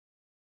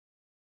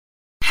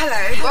Hello,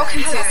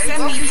 welcome to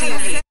Semi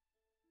TV.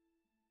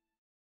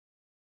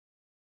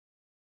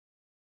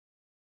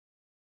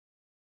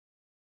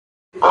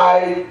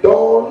 I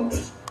don't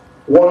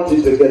want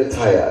you to get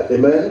tired.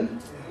 Amen?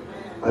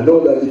 I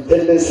know that the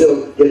tendency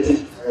of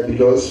getting tired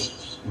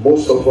because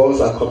most of us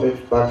are coming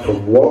back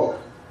from work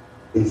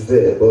is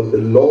there, but the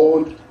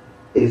Lord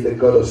is the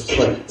God of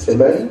strength.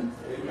 Amen?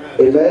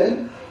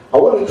 Amen? I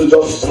want you to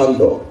just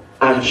stand up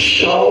and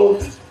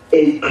shout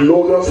a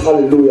glorious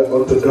hallelujah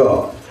unto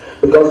God.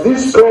 Because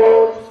this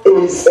God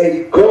is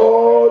a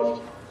God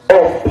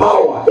of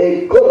power,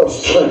 a God of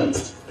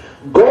strength,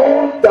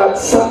 God that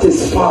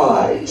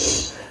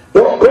satisfies,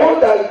 the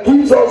God that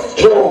gives us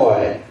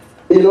joy,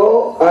 and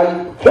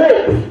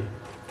hope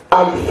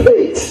and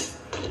faith.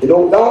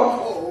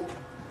 Now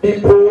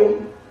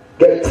people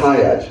get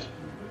tired.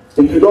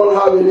 If you don't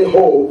have any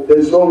hope,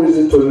 there's no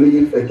reason to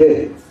live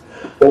again.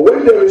 But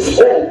when there is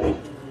hope,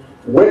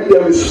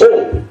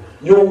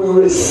 you will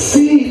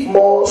receive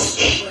more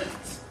strength.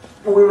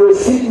 You will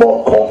receive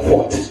more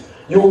comfort.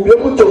 You will be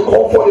able to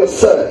comfort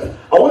yourself.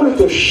 I want you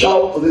to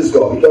shout to this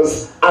God,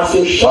 because as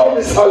you shout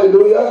this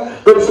hallelujah,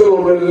 God is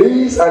going to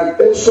release an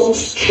awesome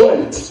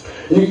strength.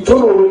 He's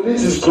going to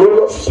release His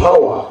glorious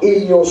power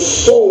in your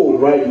soul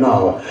right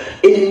now,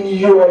 in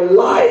your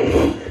life,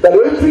 that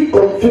every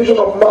confusion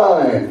of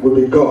mind will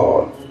be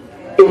gone.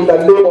 In the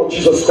name of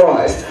Jesus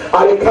Christ.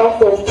 At the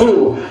count of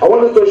 2, I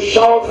want you to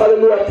shout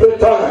hallelujah 3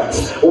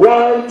 times.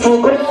 1,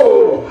 2,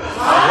 go.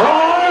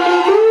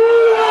 Hallelujah!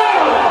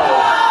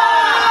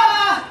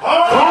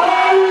 Hallelujah!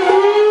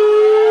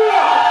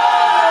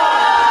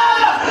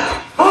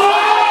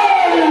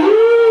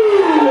 Hallelujah!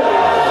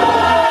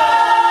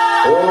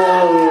 Oh,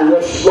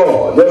 yes,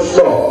 Lord. Yes,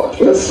 Lord.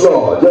 Yes,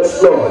 Lord.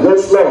 Yes, Lord.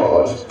 Yes,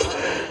 Lord.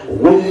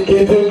 We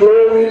give you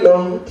glory,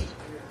 Lord,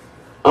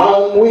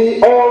 and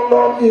we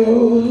honor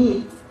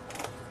you.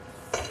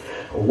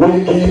 We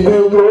give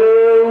you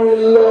glory,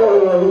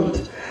 Lord,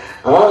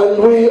 and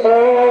we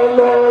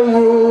honor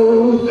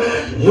you.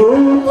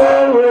 You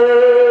are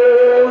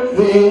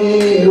worthy,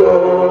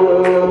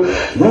 Lord.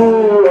 You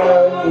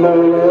are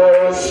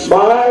glorious,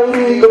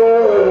 mighty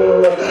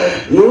God.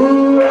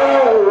 You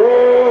are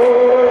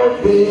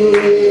worthy,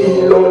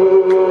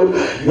 Lord.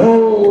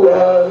 You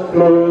are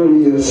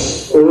glorious,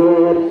 oh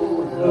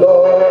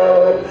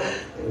Lord.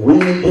 We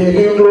give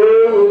you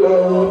glory,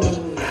 Lord,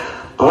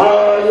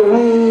 and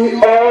we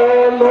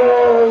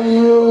honor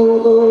you.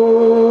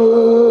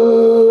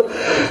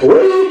 We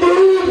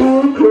give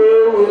you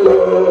glory,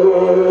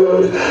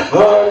 Lord,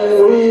 and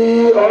we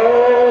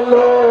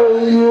honor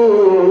you.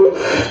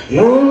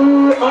 You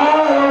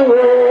are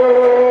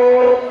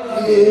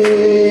worthy,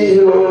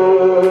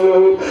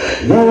 Lord.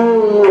 You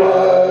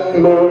are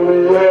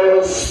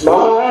glorious,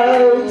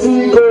 mighty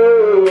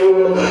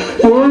God.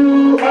 You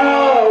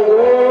are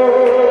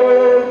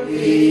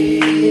worthy,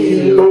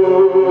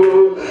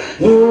 Lord.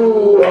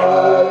 You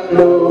are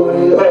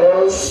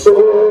glorious, oh.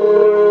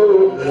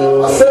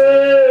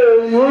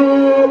 Say you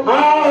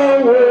are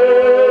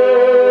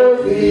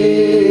worthy,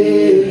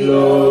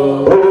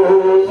 Lord. Oh,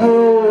 you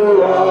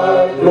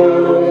are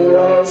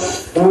glorious,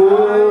 oh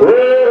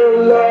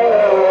Lord.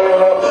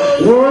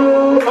 You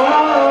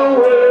are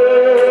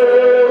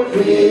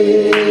worthy,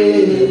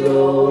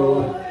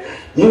 Lord.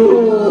 You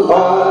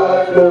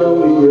are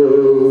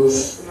glorious.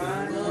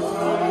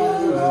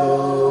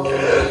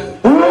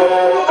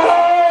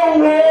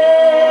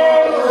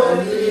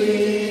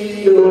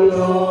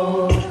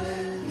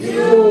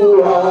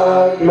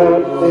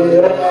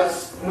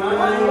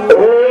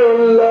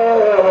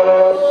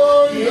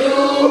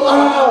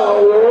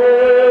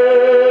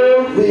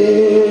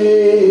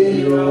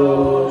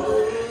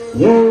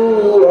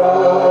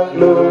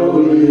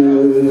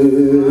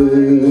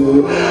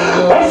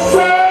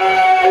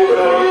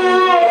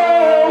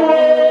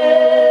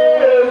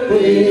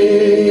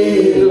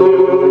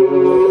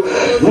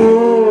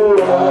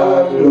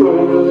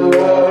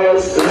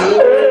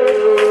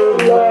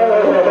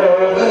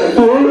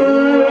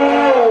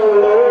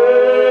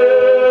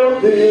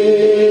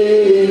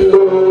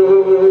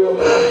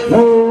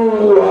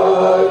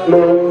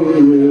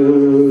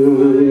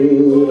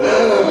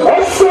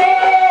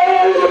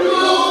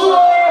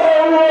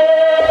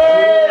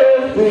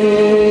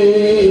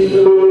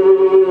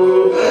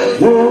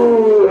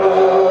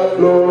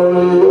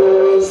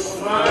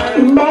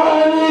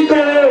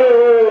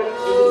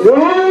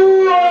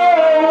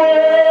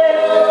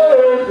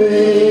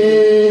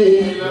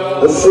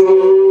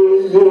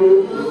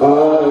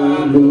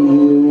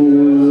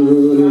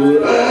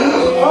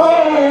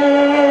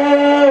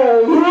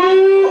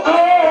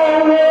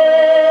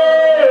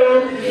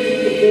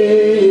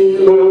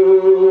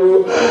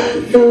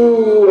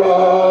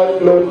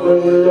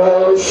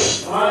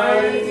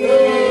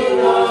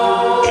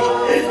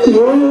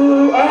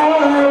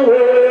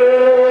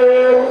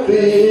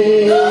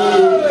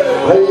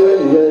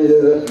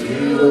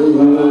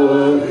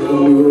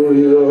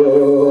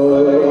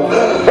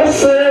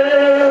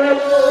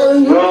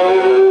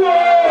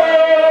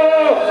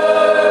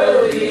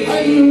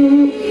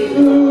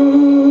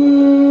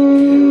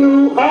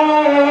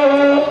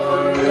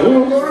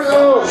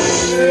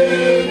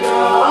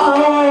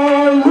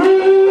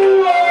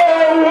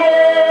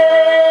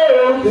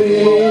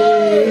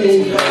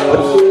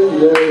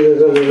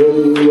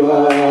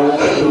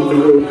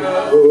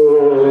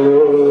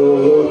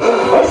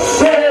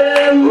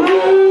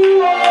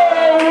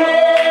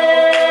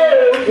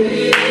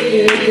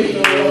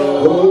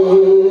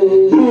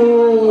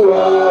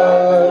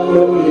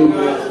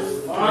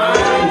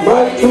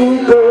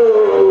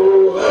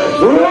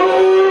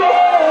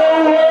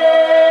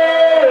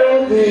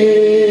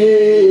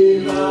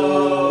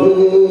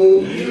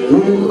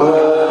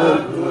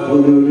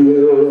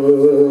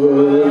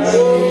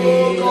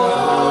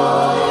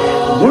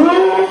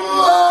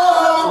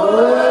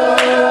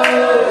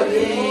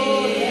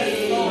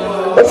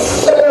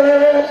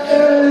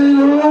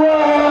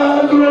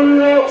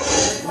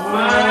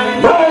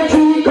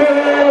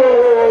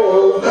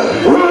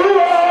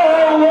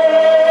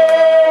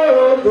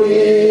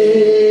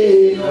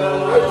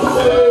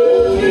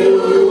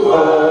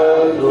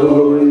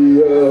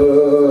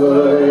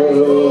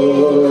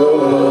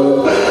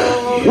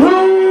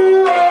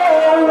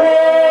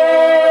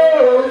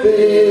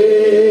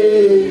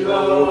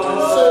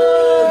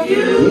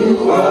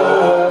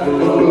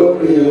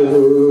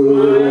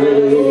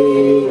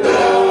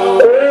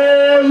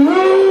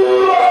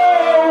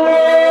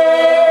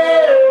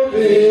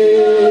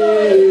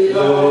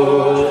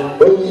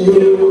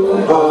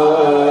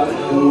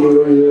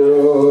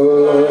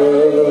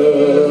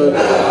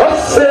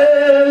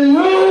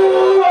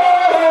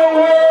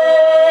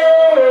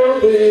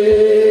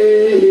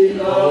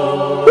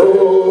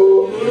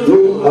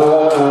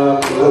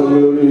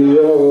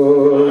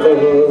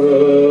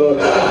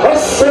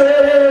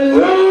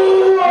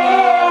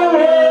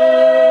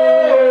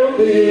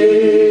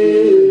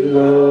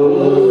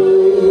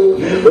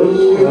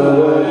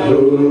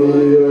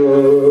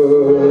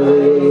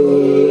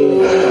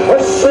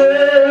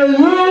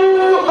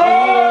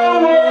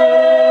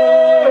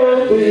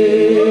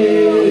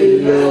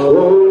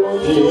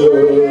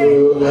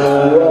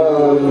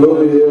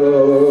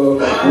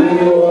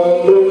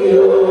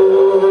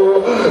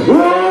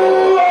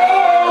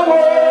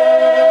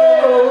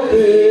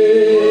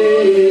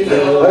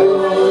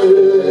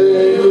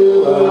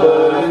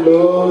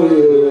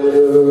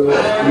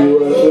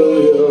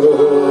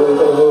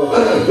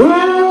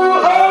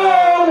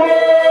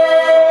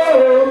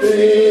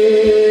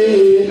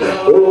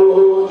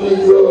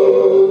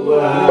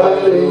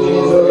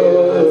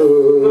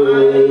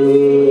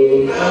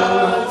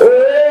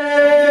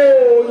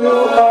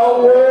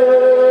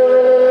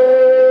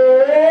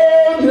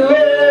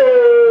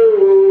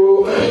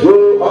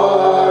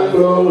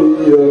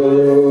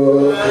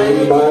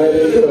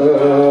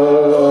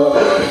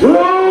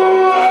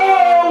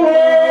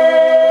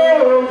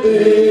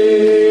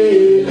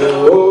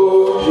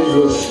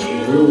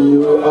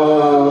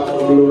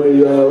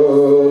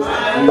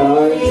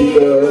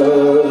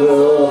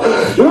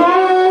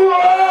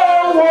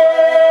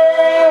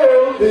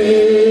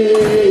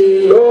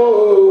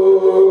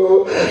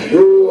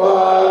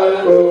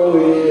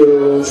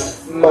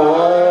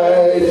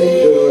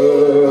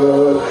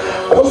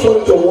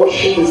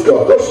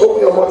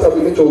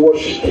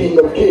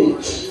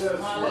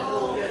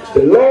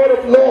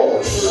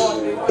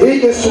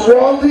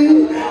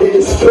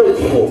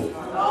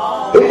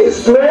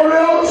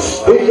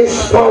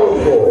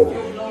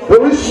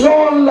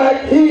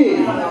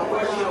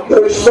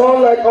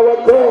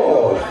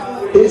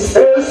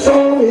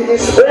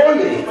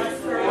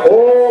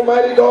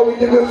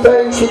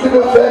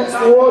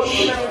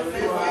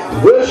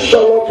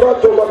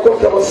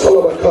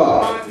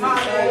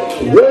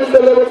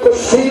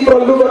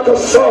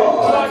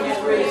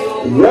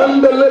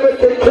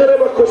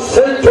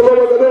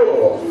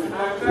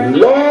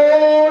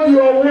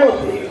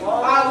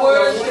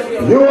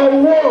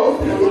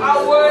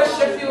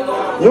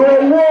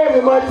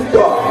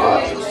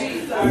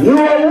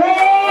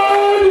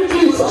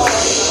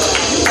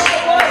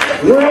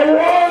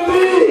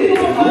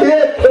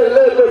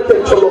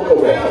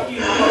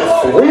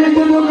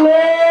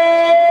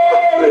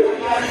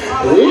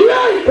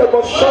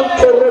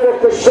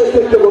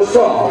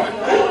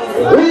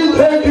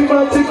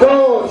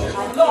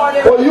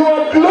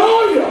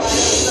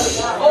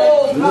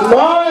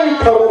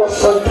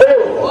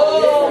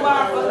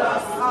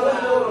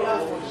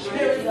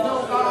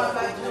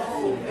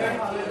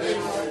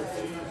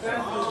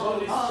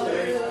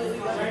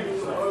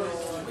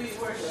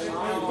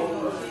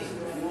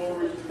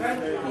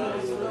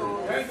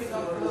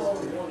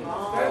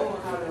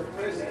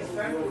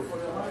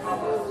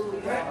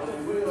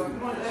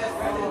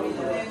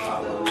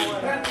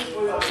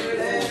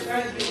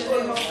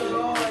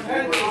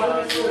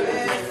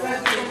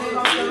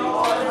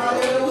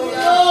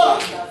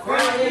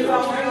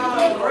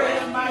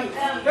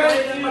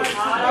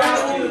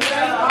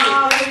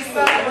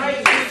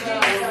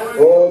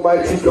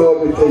 Almighty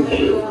God, we thank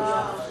you.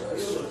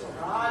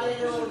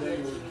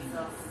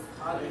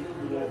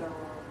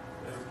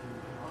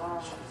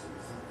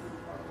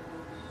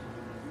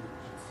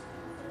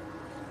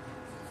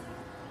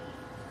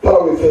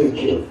 Father, we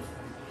thank you.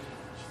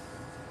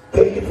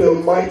 Thank you for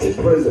your mighty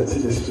presence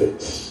in this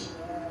place.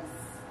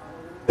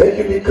 Thank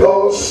you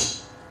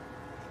because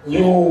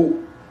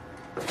you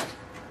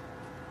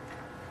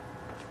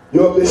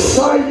have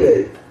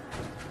decided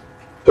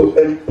to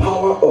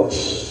empower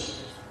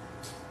us.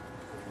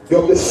 You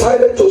have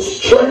decided to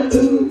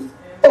strengthen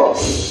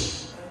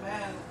us.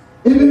 Amen.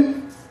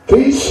 Even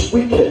this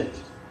weekend,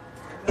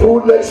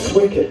 through next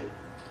weekend.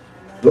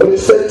 Lord, you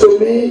said to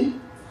me,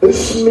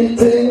 this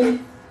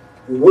meeting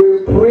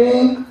will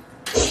bring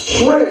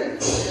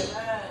strength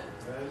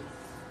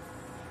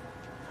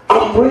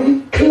and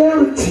bring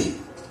clarity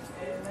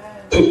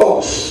to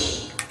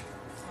us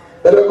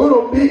that are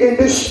going to be in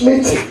this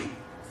meeting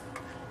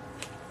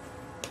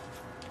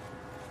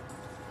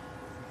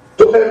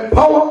to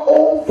empower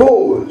all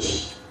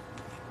those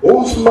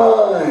whose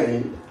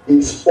mind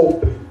is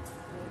open.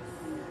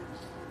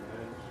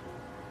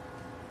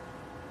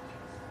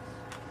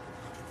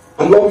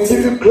 And Lord, we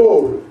give you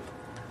glory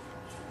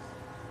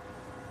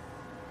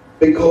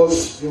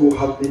because you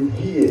have been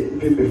here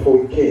even before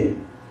we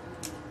came.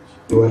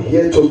 You are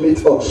here to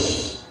meet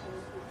us.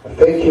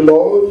 Thank you,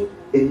 Lord.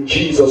 In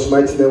Jesus'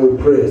 mighty name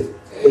we pray.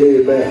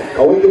 Amen.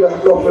 Can we give a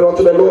hand offering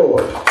unto the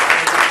Lord?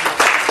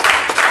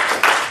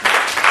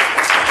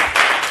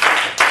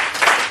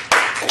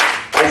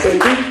 I say,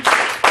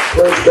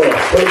 praise God.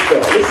 Praise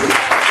God. Listen.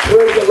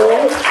 Praise the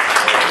Lord.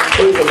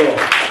 Praise the Lord.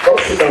 Don't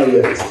sit down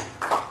yet.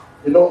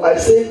 You know, I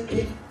say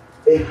give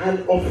a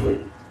hand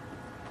offering.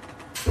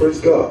 Praise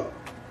God.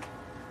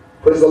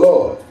 Praise the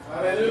Lord.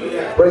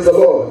 Hallelujah. Praise the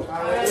Lord.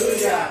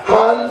 Hallelujah.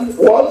 Hand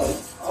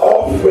what?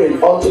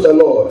 Offering unto the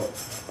Lord,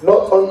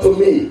 not unto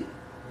me.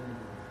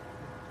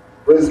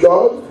 Praise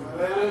God.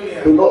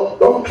 Hallelujah.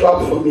 Don't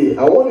clap for me.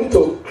 I want you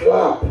to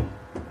clap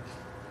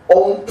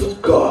unto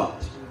God.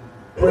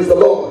 Praise the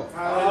Lord.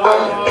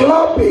 Hallelujah. And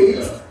clap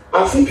it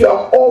as if you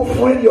are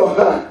offering your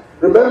hand.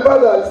 Remember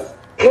that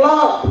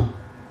clap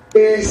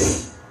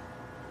is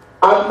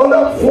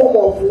another form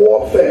of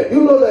warfare.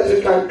 You know that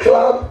you can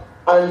clap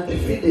and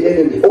defeat the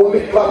enemy,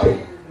 only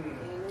clapping.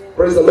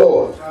 Praise the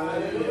Lord.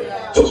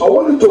 So I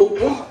want you to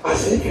clap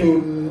as if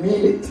you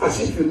mean it, as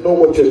if you know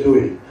what you're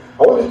doing.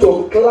 I want you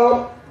to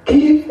clap,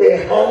 give a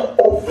hand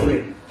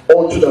offering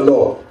unto the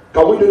Lord.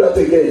 Can we do that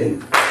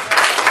again?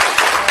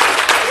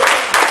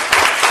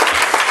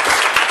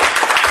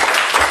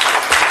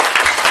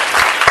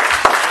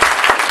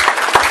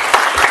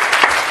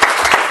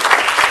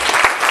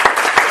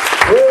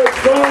 Praise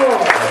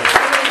God!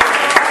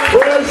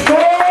 Praise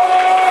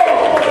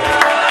God!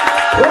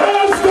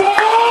 Praise God!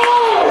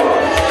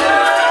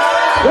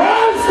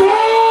 Praise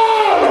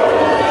God!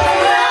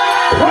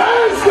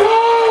 Praise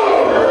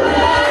God!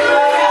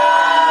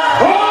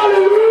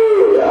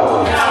 Hallelujah!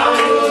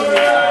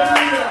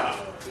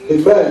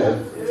 Amen.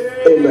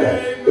 Amen.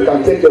 You can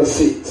take your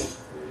seat.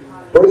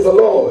 Praise the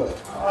Lord.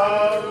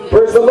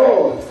 Praise the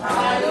Lord.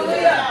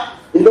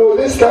 You know,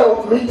 this kind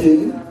of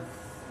meeting,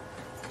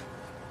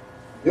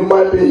 you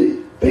might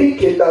be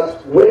thinking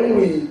that when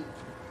we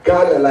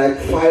gather like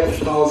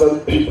 5,000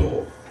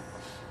 people,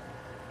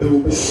 there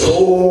will be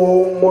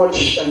so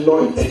much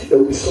anointing, there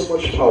will be so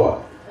much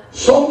power.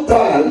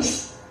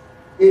 Sometimes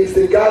it's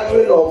the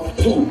gathering of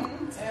two.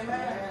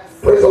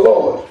 Praise the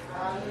Lord.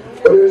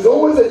 But there is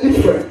always a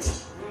difference.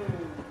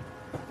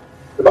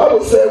 The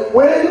Bible says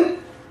when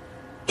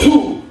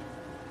two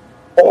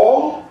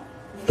or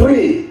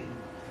three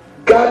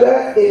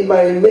gather in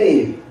my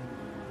name,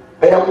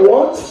 I am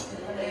what?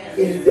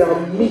 In their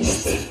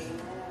midst.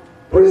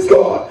 Praise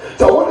God.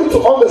 So I want you to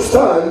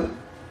understand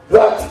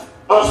that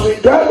as we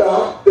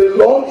gather, the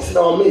Lord is in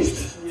our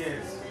midst.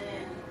 Yes.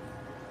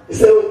 He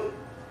said,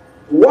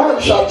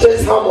 one shall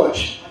chase how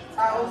much?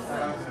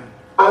 1,000.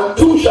 And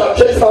two shall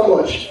chase how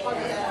much?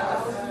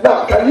 1,000.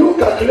 Now, can you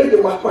calculate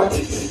the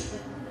mathematics?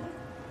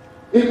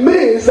 It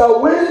means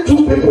that when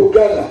two people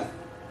gather,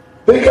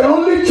 they can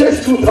only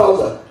chase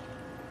 2,000.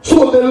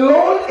 So the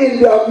Lord in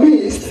their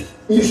midst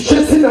is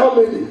chasing how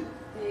many?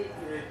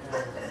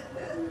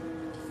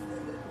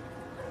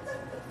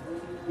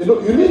 You know,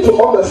 you need to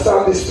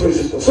understand this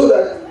principle so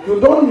that you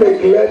don't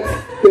neglect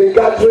the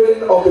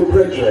gathering of the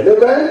brethren.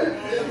 Amen?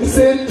 He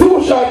said,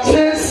 two shall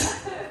chase,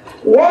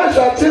 one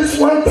shall chase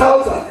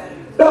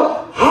 1,000.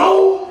 Now,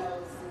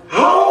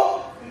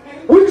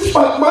 which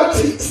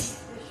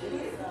mathematics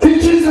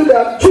teaches you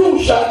that two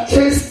shall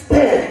chase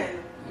 10?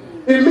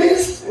 It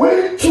means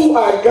when two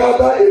are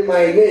gathered in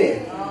my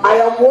name, I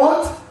am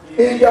what?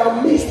 In their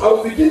midst. I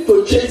will begin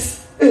to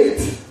chase 8,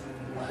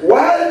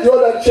 while the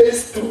other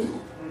chase 2.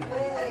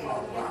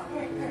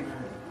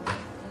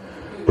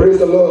 Praise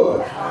the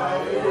Lord.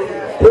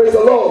 Praise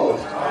the Lord.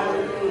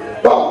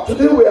 Now,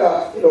 today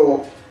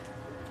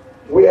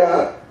we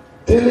are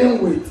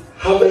dealing with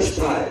harvest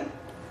time.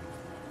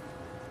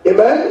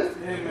 Amen?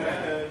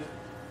 Amen.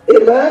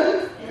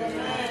 Amen.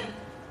 Amen.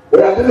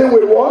 We are dealing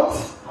with what?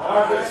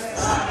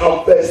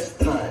 Harvest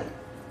time.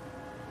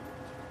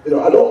 You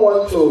know, I don't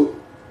want to,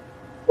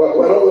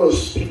 we're not going to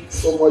speak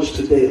so much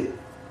today.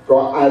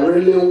 But I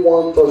really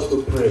want us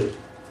to pray.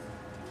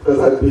 Because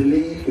I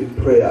believe in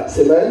prayers.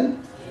 Amen?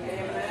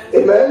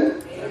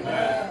 Amen?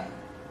 Amen.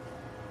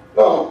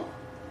 Now,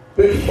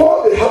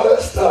 before the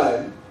harvest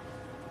time,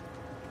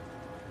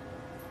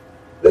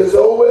 there's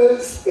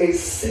always a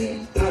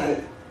seed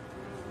time.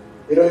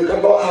 You know, you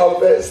cannot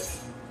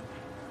harvest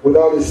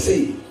without a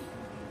seed.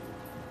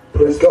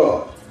 Praise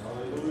God.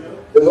 Hallelujah.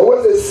 There's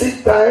always a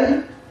seed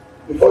time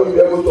before you'll be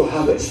able to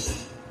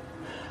harvest.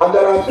 And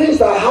there are things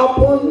that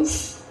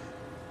happens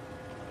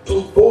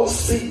to those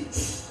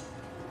seeds.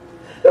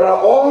 There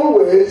are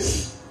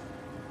always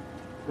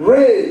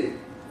rain.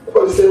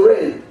 Everybody say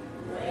rain.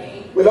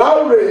 Rain.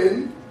 Without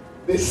rain,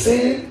 the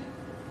seed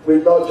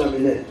will not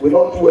germinate, will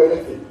not do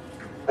anything.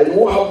 And you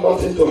won't have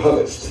nothing to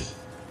harvest.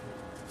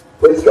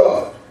 Praise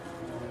God.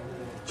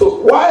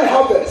 So why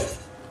harvest?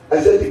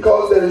 I said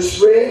because there is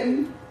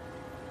rain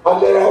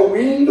and there are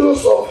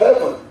windows of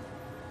heaven.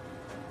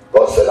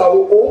 God said, I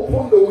will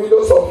open the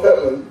windows of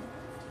heaven.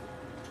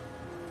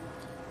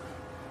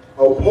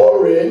 I'll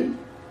pour rain.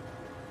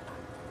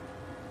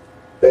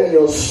 Then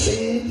your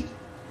seed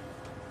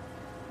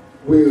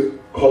will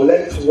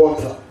collect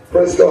water.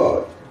 Praise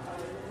God.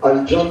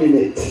 And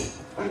germinate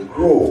and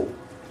grow.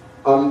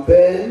 And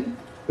then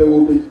there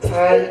will be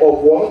time of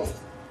what?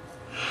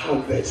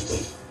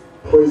 Harvest.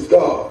 Praise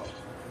God.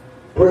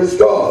 Praise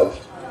God.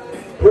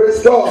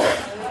 Praise God.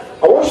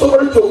 I want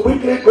somebody to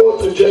quickly go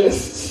to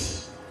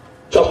Genesis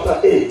chapter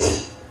 8.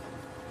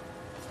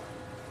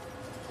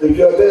 If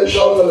you're there,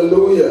 shout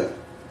hallelujah.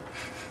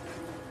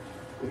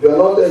 If you're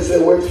not there, say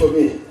wait for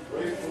me.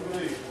 Wait for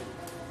me.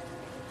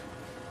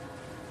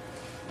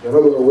 You're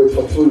not going to wait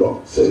for too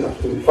long, so you have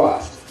to be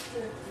fast.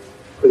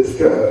 Praise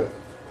God.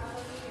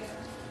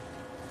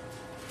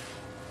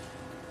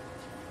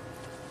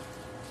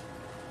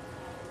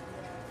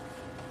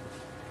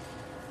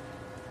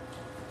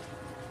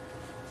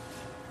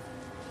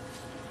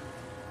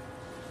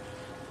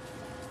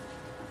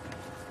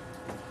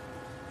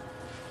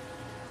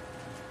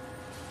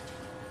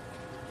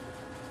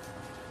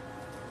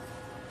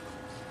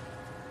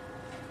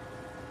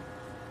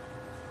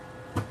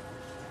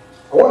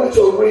 I want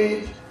you to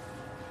read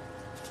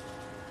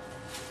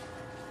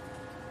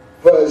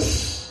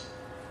verse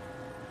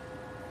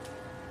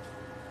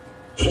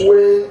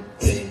 20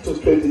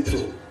 to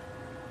 22.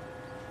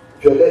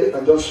 If you're there, you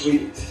can just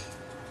read it.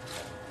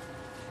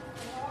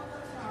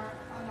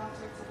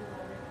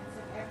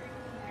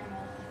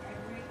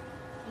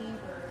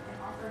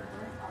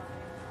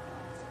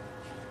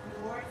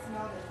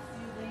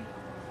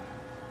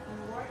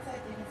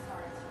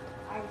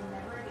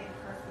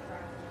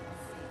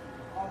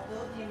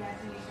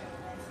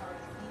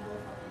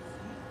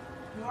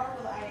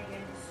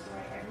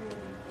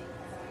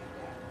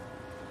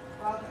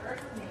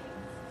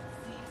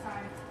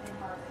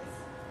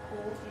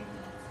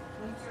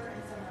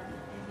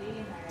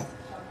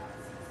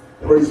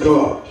 Praise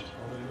God.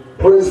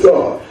 Praise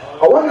God.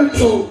 I want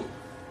to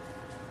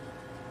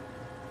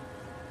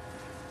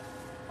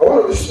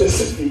be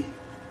specific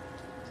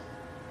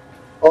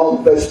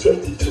on verse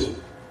 22.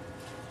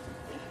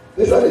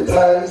 These are the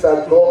times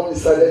that God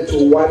decided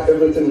to wipe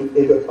everything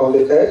on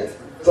the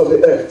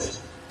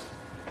earth,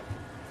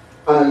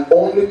 and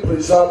only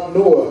preserve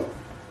Noah,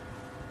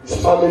 his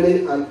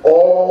family, and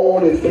all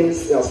the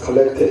things he has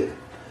collected.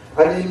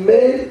 And he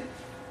made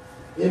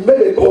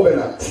a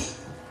covenant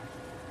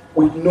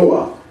with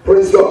Noah,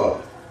 praise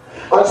God,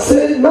 and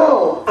said,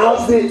 now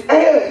as the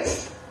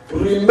earth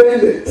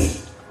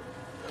remaineth,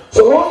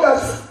 so long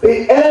as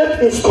the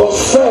earth is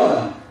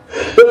concerned,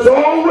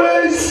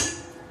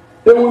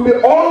 there will be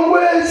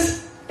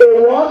always a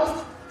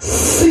what?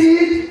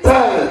 Seed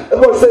time.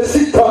 Everybody say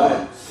seed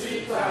time.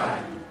 Seed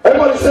time.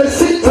 Everybody say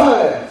seed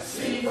time.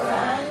 Seed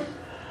time.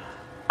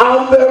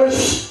 And there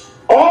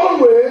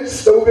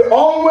will be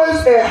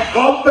always a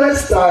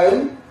harvest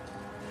time.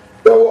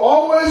 There will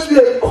always be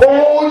a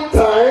cold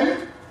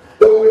time.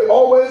 There will be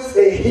always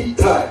a heat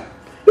time.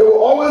 There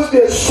will always be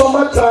a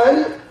summer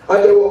time,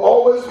 and there will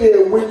always be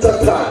a winter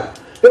time.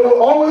 There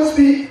will always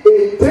be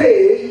a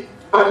day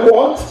and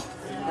what?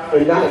 A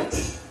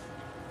night.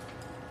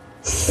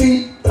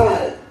 Seed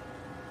time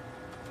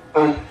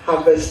and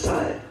harvest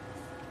time.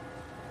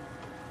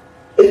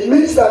 It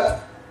means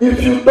that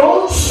if you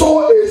don't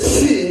sow a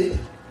seed,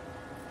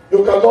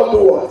 you cannot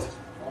do what?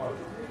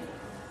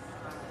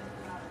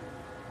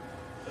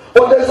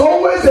 But there's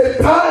always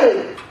a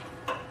time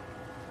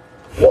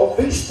for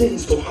these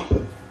things to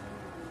happen.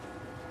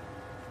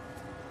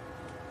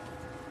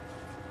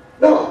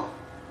 Now,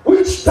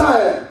 which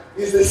time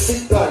is the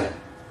seed time?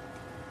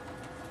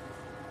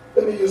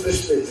 Let me use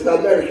this phrase. In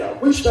America,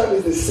 which time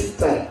is the seed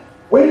time?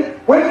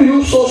 When do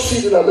you sow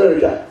seed in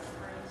America?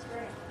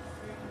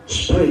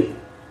 Spring.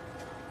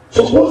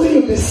 Supposing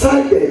you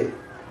decided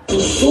to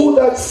sow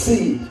that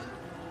seed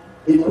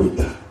in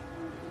winter.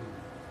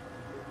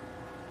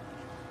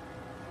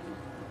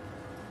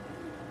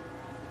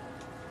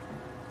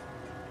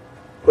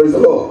 Praise the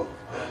Lord.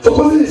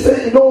 Supposing you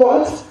say, you know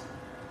what?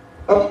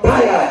 I'm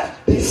tired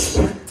this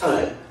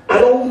springtime. I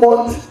don't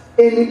want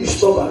any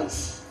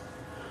disturbance,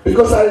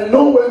 because I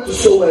know when to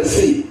sow my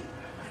seed.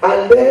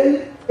 And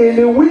then in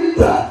the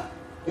winter,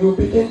 you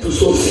begin to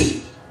sow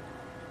seed.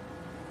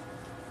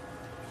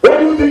 What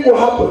do you think will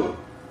happen?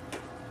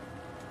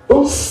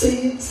 Those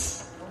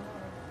seeds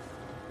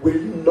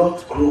will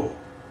not grow,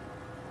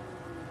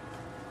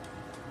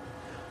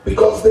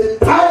 because the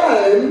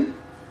time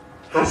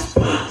has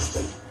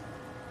passed.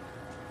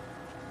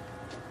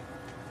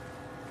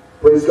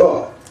 Praise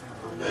God.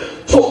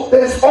 So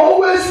there's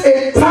always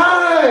a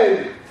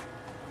time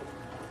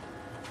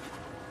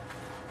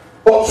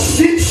of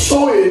seed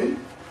sowing.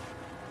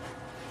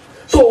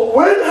 So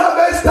when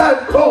harvest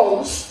time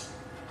comes,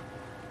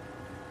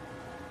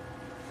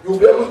 you'll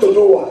be able to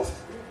do what?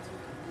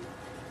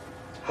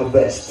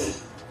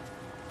 Harvest.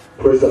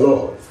 Praise the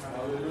Lord.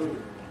 Hallelujah.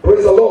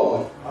 Praise the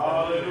Lord.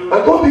 Hallelujah.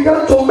 And God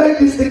began to make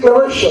this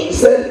declaration. He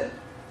said,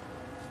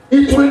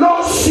 it will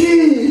not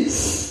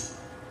cease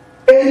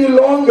any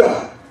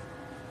longer.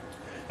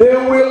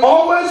 There will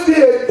always be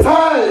a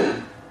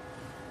time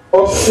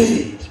of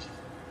seed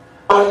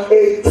and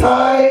a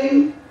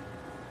time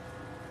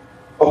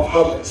of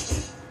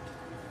harvest.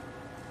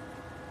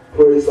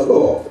 Praise the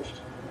Lord.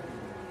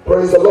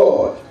 Praise the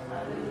Lord.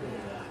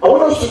 I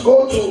want us to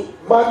go to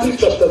Matthew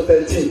chapter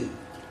 13.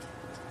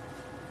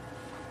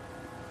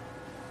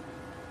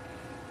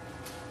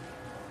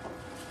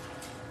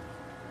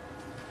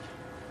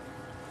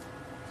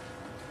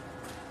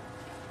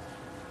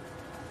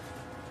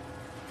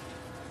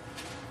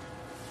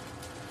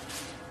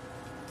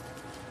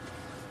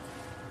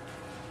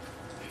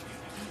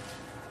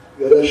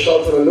 Let us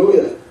shout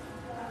hallelujah.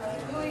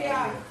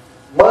 Hallelujah.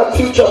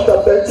 Matthew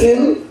chapter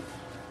 13.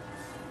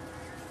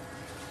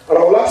 And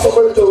I will ask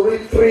somebody to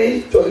read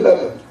 3 to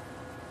 11.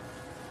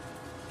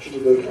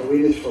 Chidi, you can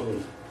read it for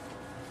me.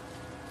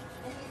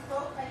 And he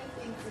spoke many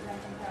things to them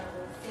in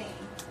parables, saying,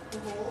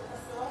 behold, a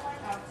sower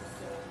went out to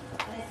sow.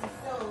 And as he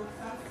sowed,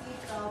 some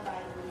seed fell by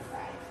the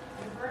wayside,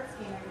 and the birds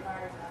came and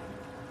devoured them.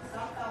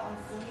 Some fell on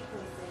stony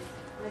places,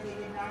 where they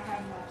did not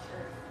have much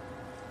earth.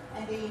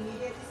 And they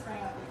immediately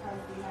sprang up, because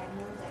they had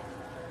no depth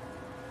of earth.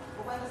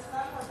 But when the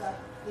sun was up,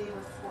 they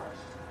were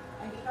scorched,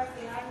 and because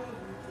they had no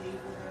root, they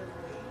withered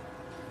away.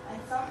 And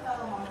some fell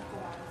among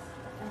thorns,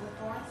 and the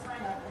thorns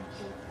sprang up and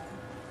choked them.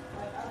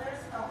 But others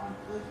fell on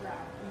good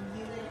ground and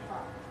yielded a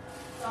crop,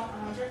 some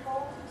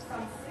 100-fold,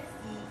 some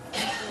 60,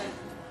 some 30.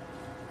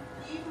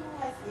 He who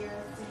has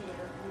ears to hear,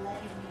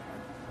 let him hear.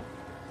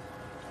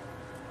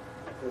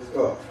 Praise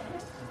God.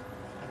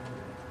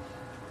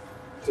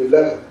 To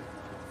 11.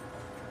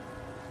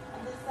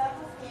 And the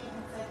disciples came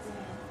and said to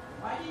him,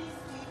 why do you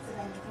speak to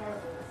them in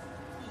parables?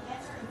 He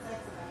answered and said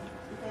to them,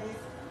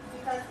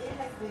 because it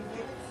has been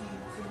given to you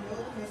to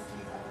know the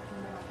mysteries of the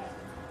kingdom of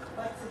heaven,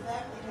 but to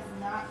them it has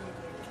not been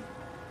given.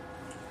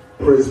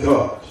 Praise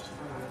God.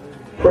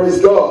 Praise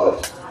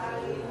God.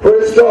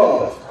 Praise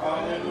God.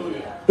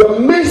 The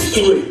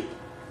mystery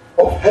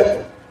of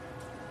heaven.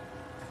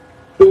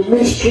 The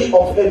mystery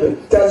of heaven.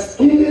 It has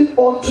given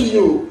unto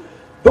you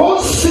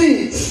those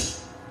seeds.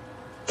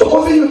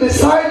 Supposing you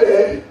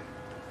decided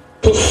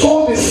to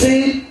sow the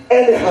seed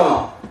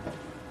anyhow.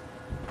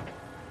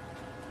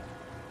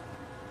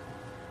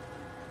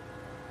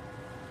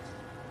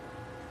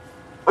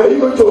 Are you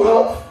going to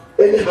have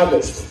any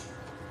harvest?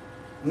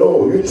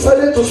 No. You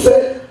decided to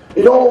say,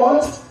 you know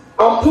what?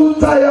 I'm too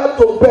tired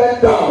to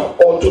bend down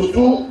or to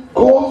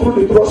go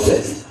through the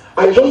process.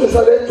 I just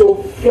decided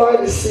to fly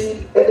the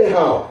seed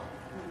anyhow.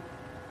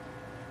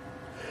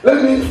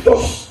 Let me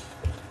just,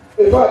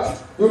 in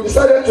fact, you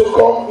decided to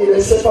come in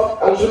a safer,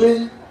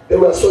 assuming they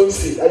were sowing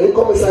seed, and you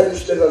come inside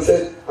this place and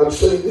say, I'm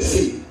sowing the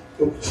seed.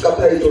 You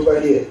scatter it over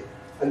here,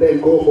 and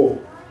then go home.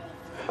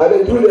 And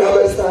then during the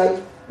harvest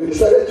time, you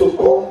decided to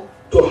come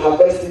to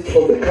harvest it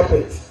from the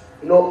carpet.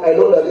 You know, I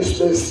know that this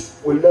place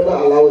will never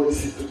allow this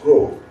seed to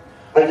grow.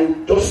 And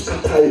you just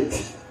scatter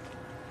it.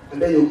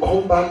 And then you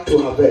come back to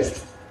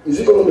harvest. Is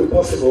it going to be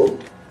possible?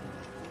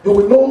 You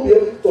will not be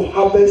able to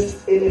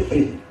harvest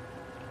anything.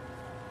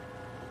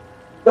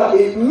 Now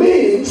it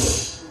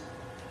means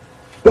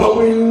that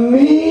we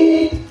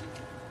need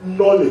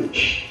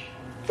knowledge.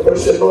 Everybody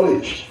say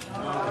knowledge.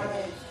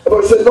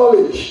 Everybody say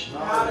knowledge.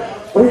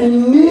 We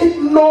need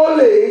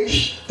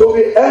knowledge to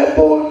be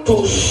able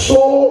to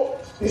sow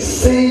the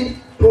seed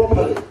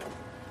properly.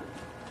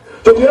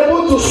 To be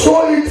able to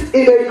sow it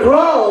in a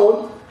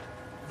ground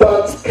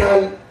that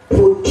can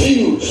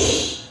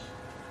produce.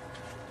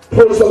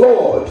 Praise the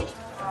Lord.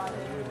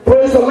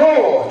 Praise the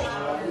Lord.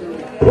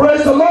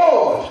 Praise the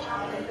Lord.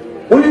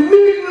 We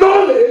need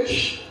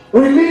knowledge.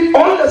 We need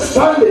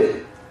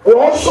understanding. We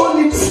also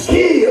need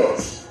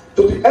skills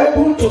to be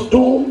able to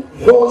do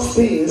those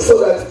things so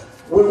that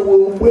we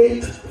will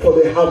wait for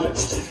the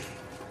harvest.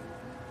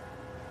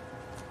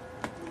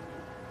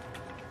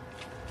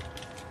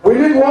 We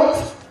need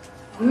what?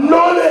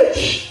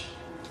 Knowledge.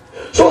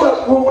 So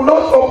that we will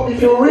not,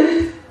 if you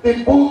read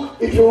the book,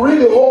 if you read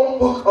the whole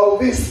book of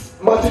this,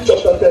 Matthew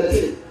chapter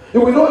 13,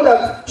 you will know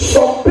that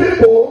some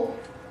people,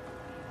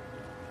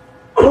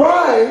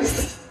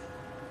 Christ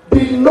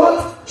did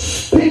not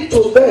speak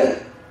to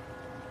them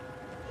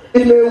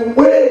in a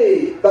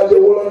way that they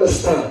will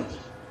understand.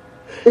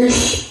 He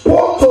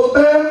spoke to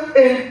them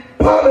in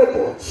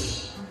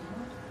parables.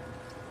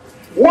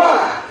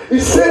 Why? He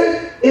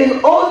said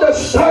in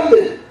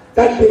understanding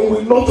that they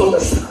will not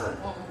understand.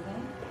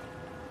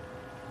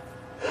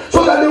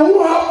 So that they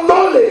will have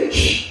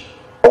knowledge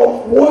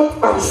of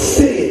what I'm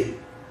saying.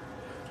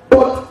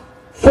 But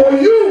for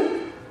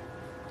you,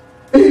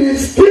 it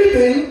is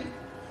given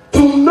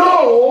to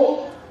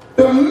know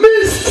the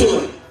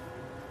mystery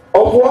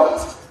of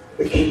what?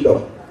 The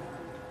kingdom.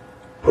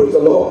 Praise the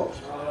Lord.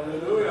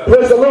 Hallelujah.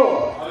 Praise the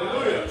Lord.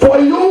 Hallelujah. For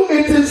you,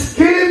 it is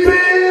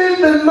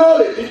given the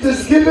knowledge. It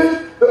is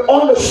given the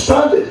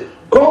understanding.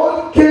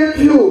 God gave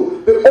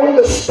you the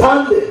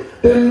understanding,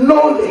 the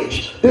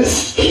knowledge, the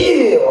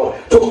skill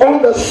to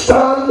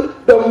understand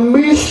the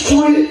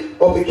mystery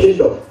of the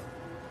kingdom.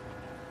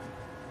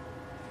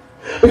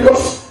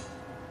 Because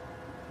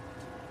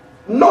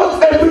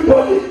not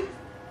everybody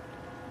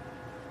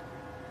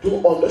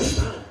do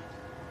understand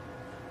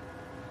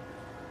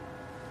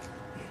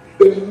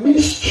the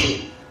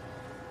mystery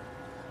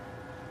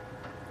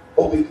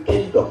of the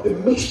kingdom, the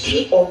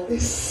mystery of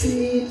this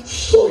seed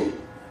sowing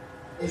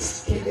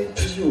is given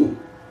to you.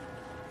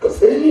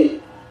 Because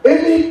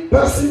any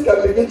person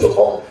can begin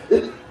to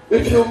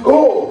if you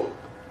go,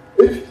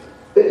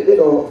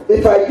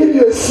 if I give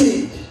you a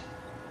seed,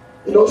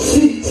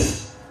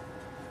 seeds,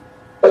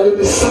 and you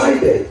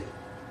decided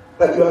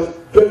that you are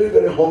very,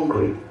 very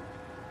hungry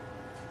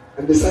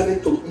and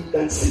decided to eat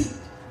that seed,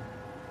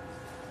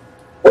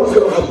 what's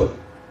going to happen?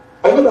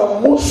 I know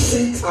that most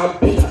seeds are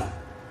bitter,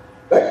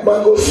 like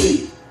mango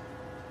seed.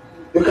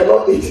 You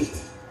cannot eat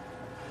it.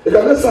 You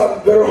can just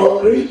have very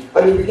hungry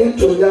and you begin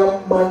to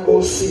yam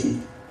mango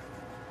seed.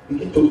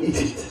 Begin to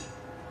eat it.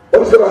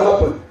 What's going to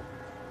happen?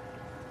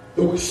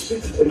 You will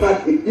spit it. In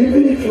fact,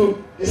 even if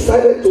you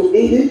decided to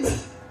eat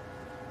it,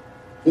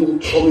 you will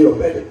trouble your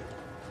belly.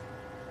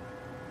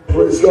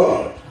 Praise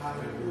God.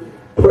 Hallelujah.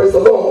 Praise the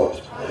Lord.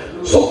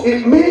 Hallelujah. So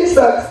it means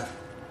that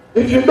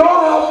if you don't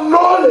have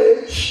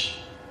knowledge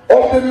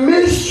of the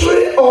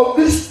mystery of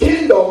this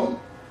kingdom,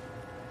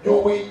 you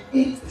will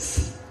eat the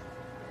seed.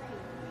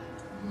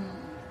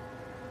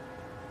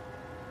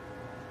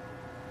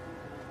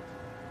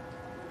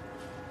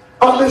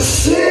 And the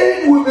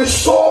seed will be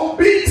so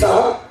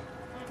bitter.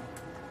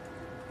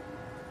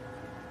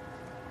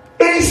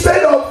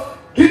 Instead of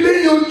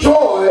giving you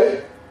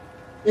joy,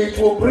 it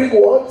will bring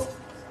what?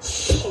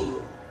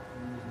 Sorrow.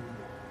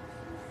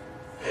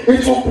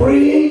 It will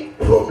bring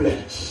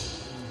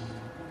problems.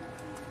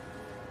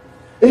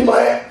 It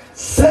might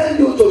send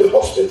you to the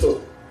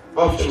hospital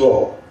after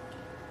all.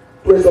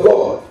 Praise the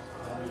Lord.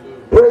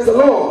 Hallelujah. Praise the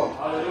Lord.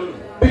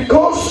 Hallelujah.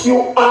 Because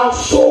you are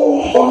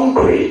so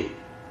hungry.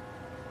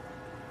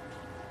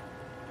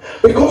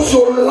 Because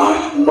you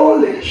lack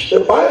knowledge. The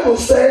Bible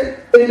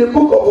said in the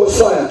book of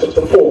Hosea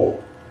chapter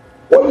 4.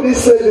 What did he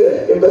say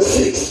there in verse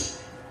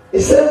 6? He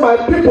said, my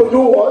people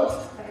do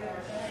what?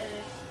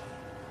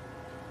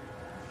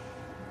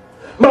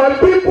 My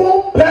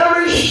people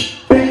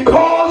perish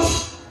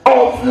because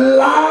of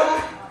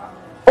lack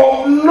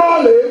of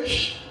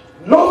knowledge,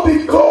 not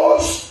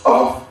because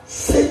of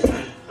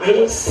Satan. I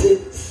will say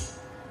this,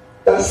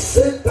 that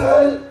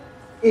Satan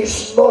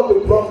is not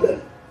the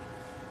problem.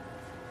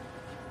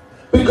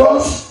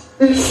 Because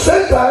if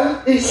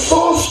Satan is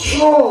so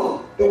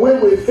strong the way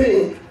we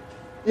think,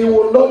 he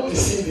will not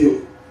deceive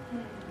you.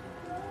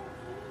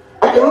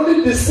 I can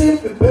only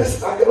deceive the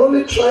person. I can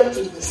only try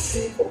to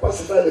deceive or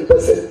pacify the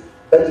person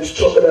that is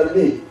stronger than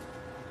me.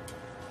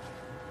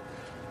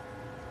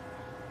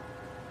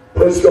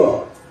 Praise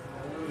God.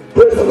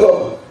 Praise the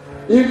Lord.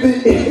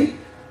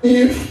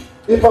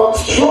 If I'm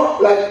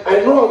strong, like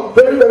I know I'm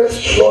very, very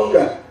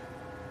stronger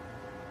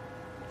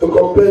to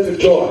compare to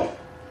joy.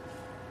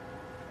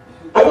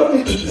 I don't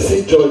need to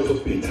deceive joy to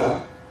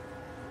Peter.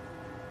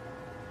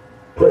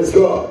 Praise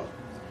God.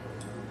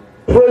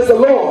 Praise the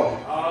Lord.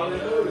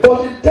 Hallelujah.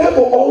 But the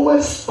devil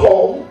always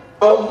come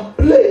and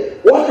play.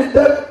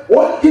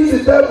 What gives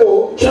the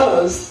devil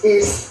chance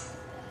is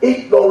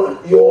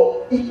ignorant.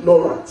 You're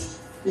ignorant.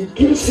 It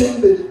gives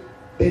him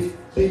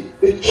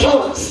the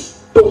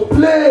chance to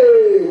play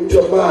with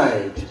your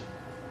mind.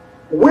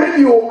 When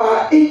you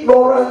are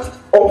ignorant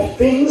of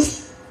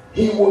things,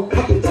 he will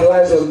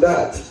capitalize on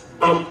that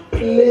and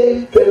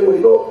play very well.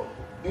 You know,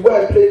 the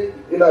way I play,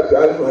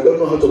 I don't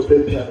know how to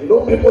play piano. You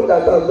know, people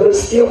that are very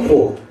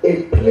skillful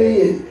in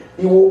playing,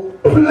 he will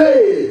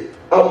play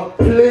and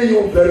play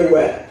you very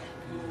well.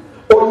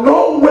 But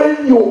not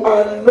when you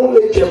are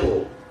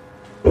knowledgeable.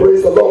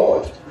 Praise the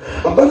Lord.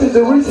 And that is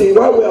the reason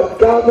why we have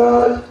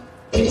gathered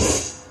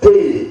this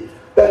day.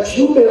 That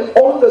you may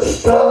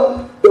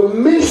understand the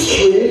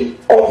mystery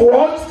of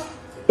what?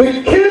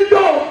 The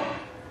kingdom.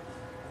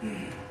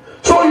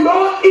 So you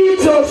don't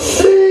eat your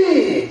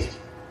seed.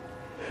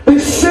 The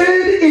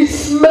seed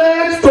is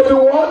meant to be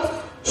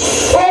what?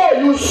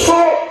 You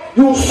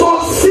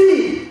sow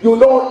seed. You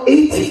don't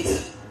eat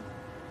it.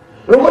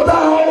 No matter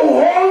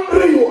how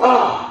hungry you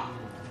are.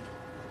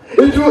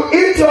 If you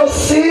eat your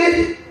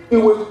seed, it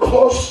will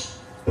cause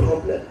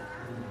problem.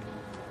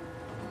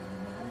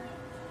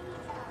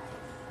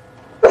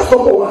 That's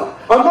number one.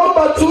 And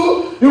number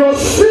two, your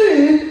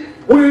seed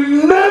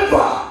will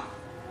never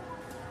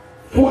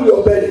fill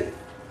your belly.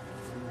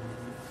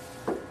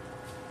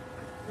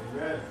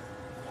 Amen.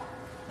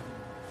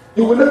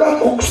 You will never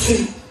cook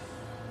seed.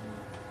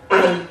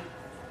 And,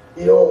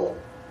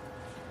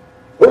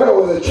 when I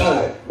was a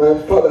child, my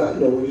father,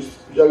 we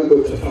usually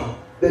go to the farm.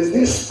 There's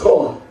this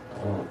corn.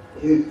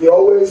 He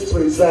always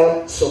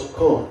preserved some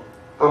corn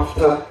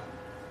after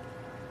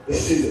the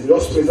season.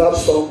 Just preserve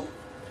some.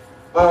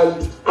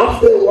 And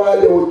after a while,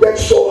 they will get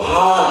so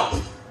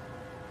hard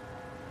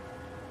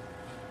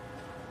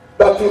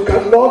that you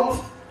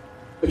cannot,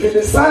 if you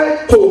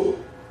decide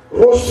to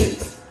roast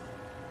it,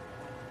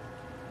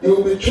 you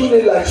will be chewing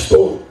it like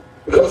stone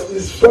because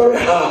it's very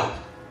hard.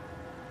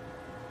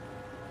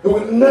 You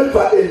will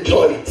never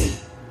enjoy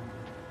it.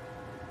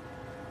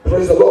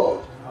 Praise the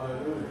Lord.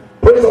 Hallelujah.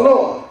 Praise the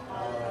Lord.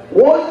 Hallelujah.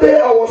 One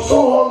day I was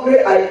so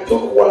hungry, I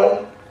took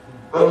one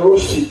and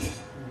roasted it.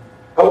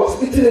 I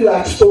was eating it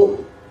like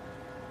stone.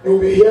 You'll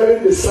be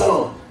hearing the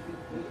sound.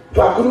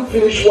 But I couldn't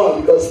finish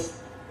one because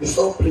it's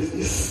not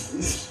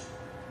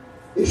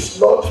it's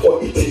not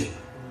for eating.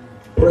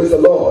 Praise the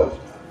Lord.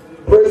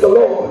 Praise the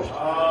Lord.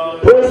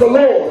 Praise the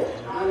Lord.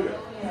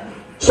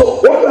 So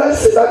what do I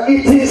say? That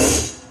it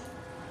is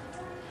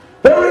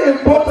very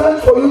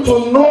important for you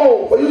to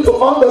know, for you to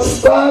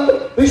understand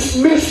these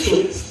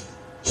mysteries,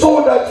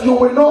 so that you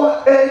will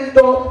not end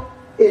up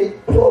in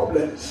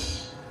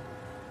problems.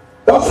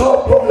 That's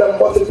how problem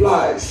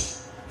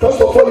multiplies. First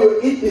of all, you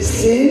eat the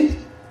seed,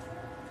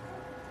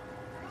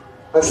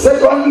 and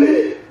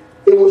secondly,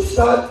 it will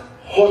start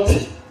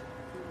hurting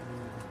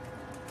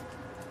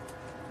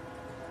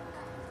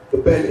the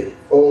belly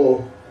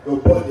or your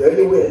body,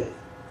 anywhere,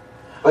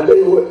 and then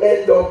you will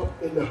end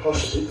up in the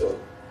hospital.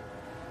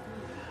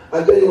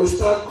 And then you will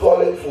start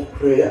calling for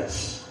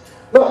prayers.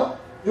 Now,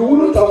 you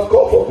wouldn't have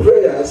called for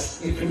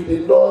prayers if you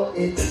did not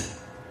eat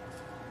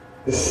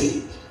the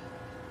seed.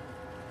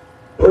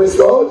 Praise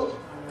God.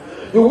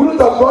 You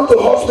wouldn't have gone to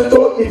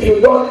hospital if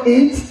you don't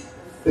eat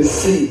the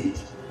seed.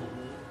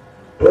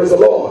 Praise the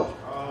Lord.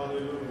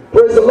 Hallelujah.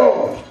 Praise the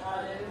Lord.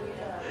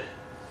 Hallelujah.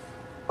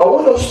 I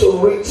want us to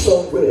read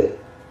somewhere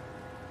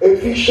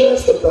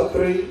Ephesians chapter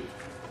 3,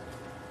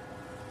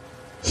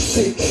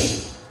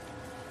 6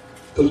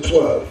 to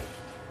 12.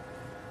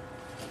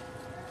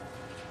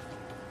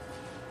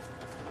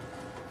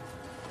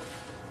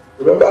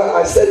 Remember,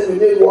 I said we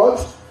need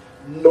what?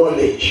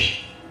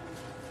 Knowledge.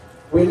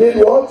 We need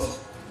what?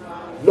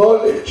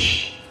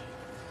 Knowledge.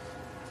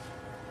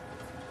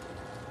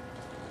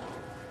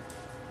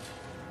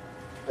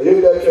 Are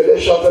you there? Can they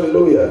shout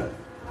hallelujah?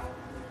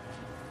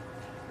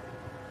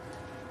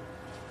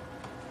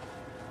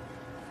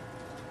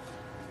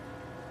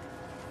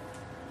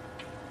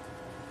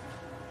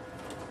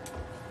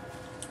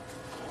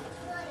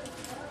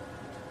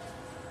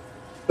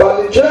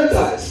 But the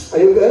Gentiles, are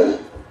you there?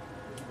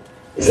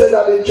 He said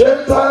that the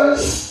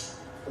Gentiles,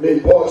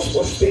 Paul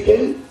was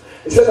speaking.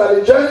 He said that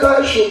the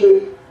Gentiles should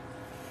be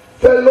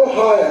fellow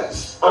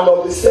heirs and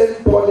of the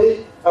same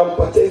body and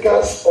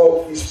partakers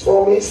of his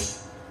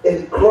promise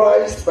in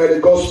Christ by the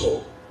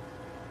gospel.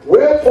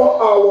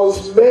 Wherefore I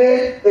was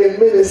made a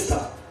minister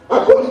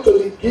according to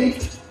the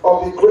gift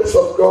of the grace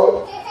of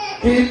God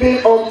given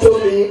unto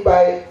me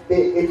by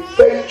the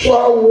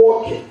effectual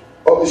working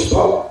of his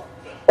power.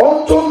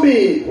 Unto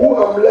me,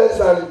 who am less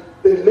than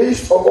the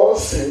least of all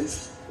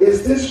saints,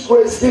 is this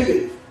grace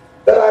given,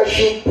 that I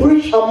should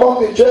preach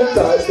among the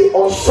Gentiles the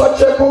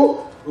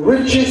unsearchable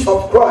riches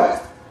of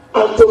Christ,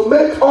 and to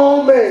make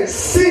all men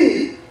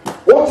see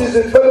what is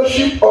the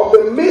fellowship of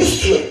the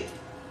mystery,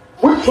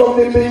 which from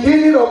the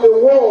beginning of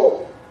the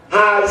world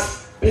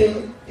has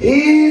been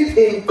hid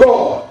in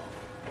God,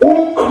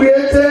 who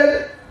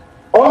created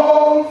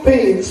all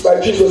things by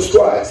Jesus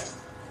Christ.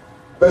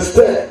 Verse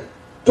 10.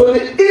 To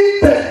the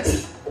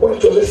intent, I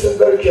want you to listen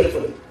very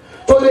carefully,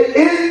 to the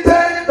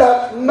intent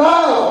that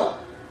now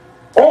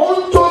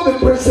unto the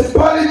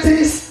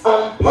principalities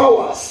and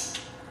powers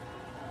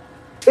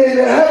in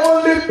the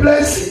heavenly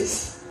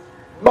places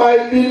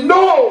might be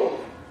known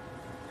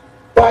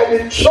by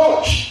the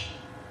church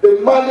the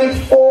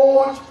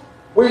manifold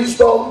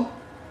wisdom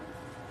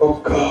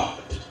of God,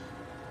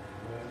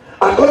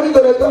 according to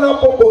the eternal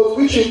purpose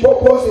which he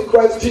purposed in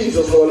Christ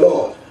Jesus our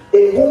Lord,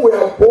 in whom we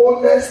have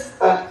boldness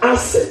and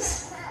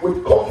access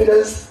with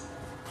confidence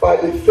by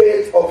the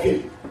faith of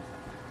him.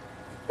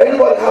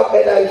 Anybody have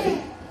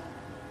NIV?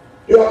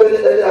 You have any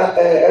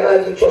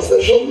NIV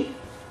translation?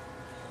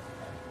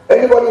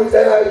 Anybody with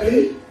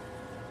NIV?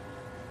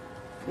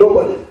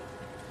 Nobody.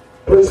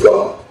 Praise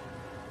God.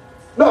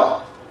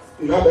 Now,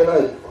 you have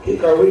NIV. Okay, you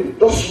can read it.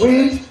 Just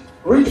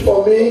read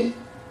for me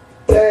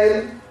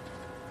 10,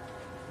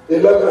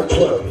 11, and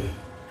 12.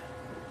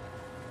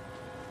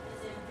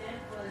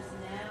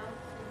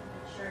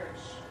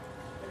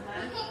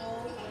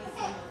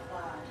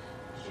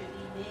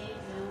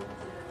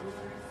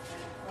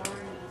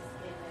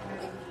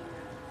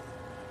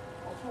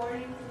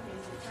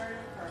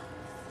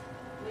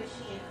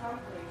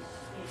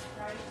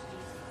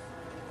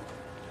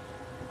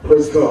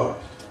 Praise God.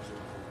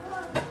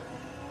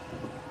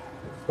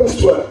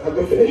 Verse 12. Have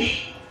you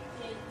finished?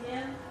 In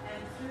him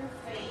and through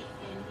faith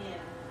in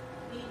him,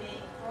 we may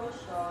approach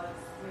God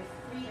with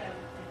freedom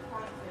and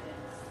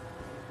confidence.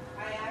 I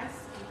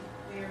ask you,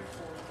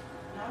 therefore,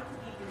 not to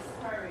be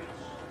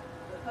discouraged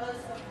because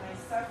of my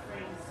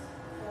sufferings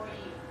for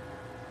you,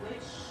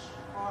 which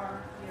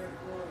are your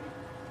glory.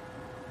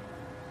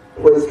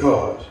 Praise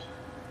God.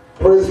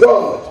 Praise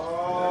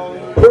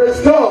God.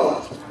 Praise God.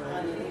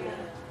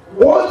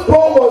 What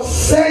Paul was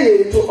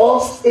saying to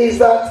us is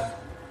that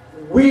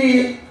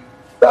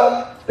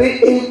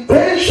the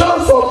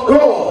intentions of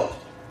God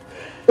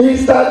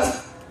is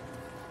that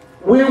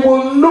we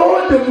will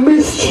know the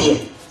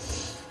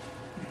mysteries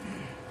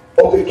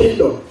of the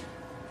kingdom,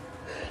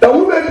 that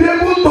we may be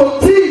able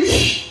to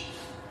teach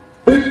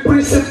the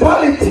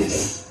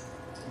principalities,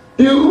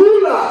 the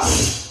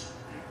rulers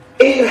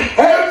in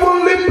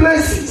heavenly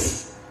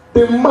places,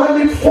 the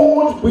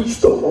manifold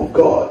wisdom of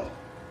God.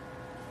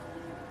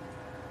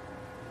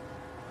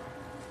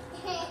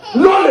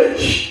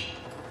 Knowledge.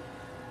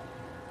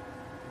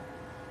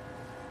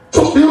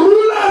 So the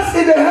rulers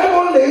in the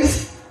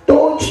heavenlies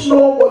don't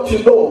know what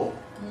you know.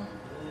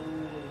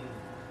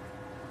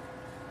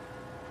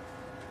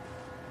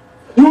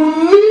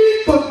 You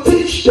need to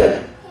teach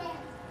them.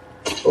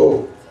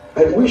 Oh,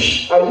 I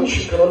wish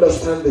you can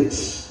understand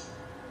this.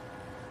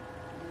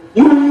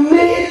 You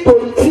need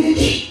to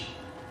teach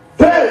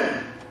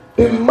them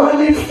the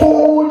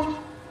manifold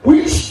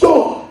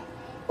wisdom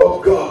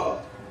of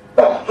God.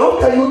 Now, how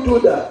can you do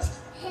that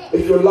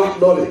if you lack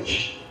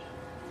knowledge?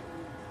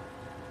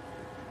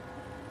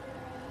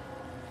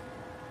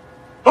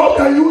 How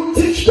can you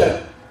teach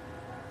them?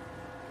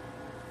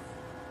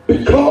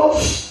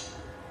 Because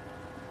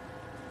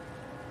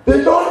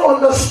they don't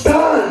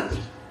understand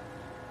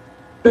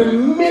the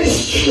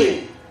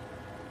mystery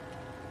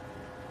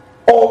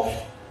of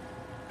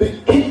the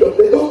kingdom.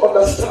 They don't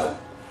understand.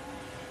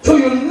 So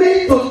you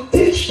need to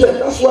teach them.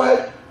 That's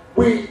why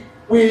we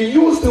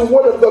use the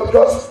word of God,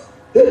 because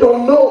they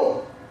don't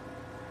know.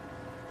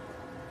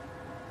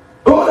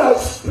 God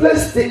has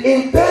placed the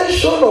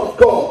intention of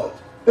God,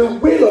 the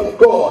will of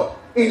God,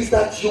 is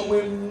that you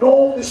will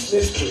know these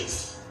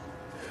mysteries.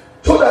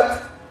 so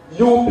that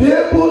you'll be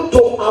able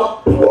to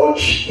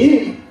approach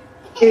him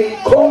in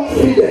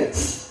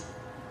confidence.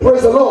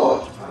 Praise the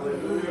Lord.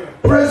 Hallelujah.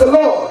 Praise the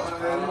Lord.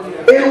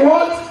 Hallelujah. In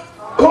what?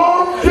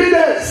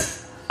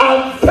 Confidence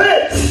and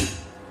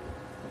faith.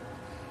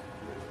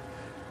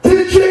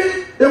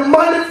 Teaching the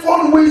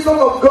manifold wisdom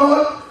of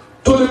God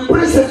to the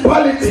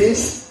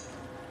principalities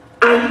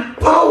and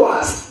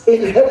powers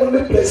in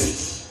heavenly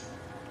places.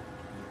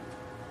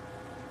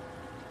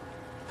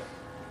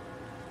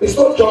 It's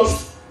not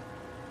just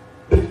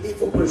the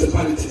evil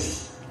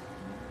principalities.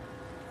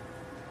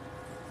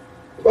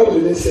 The Bible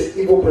didn't say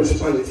evil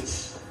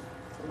principalities.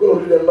 I'm going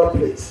to read another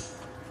place.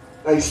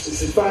 I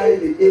specify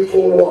the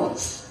evil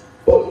ones.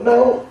 But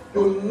now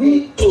you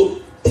need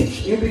to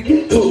teach. You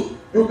begin to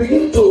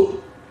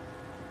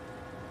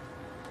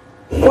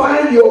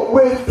find your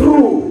way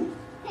through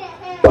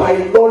by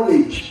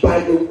knowledge, by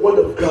the word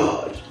of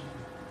God.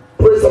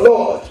 Praise the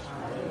Lord.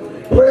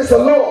 Praise the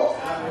Lord.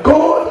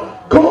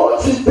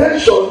 God's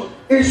intention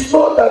is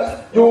not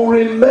that you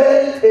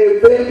remain a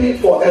baby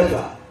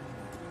forever.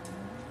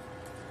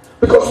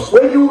 Because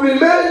when you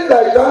remain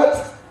like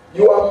that,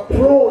 you are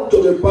prone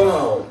to the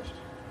bound.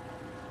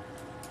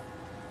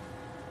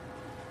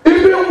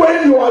 Even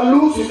when you are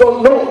loose, you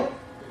don't know.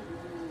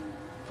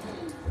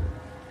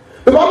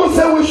 The Bible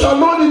says we shall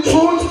know the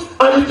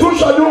truth, and the truth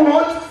shall do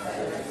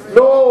what?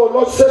 No,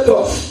 not set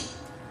us.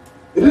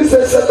 It didn't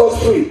say set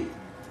us free.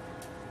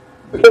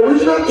 The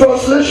original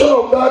translation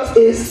of that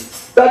is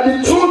that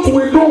the truth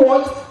will do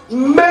what?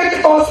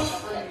 Make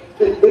us,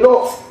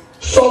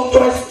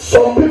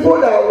 some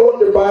people that wrote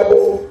the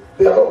Bible,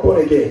 they are not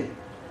born again.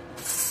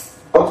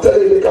 I'm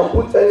telling you, they can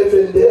put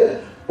anything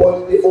there,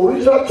 but the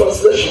original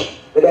translation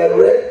that I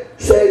read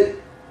said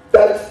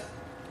that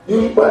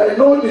you might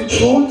know the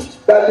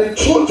truth, that the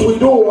truth will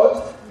do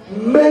what?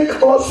 Make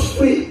us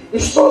free.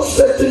 It's not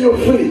setting you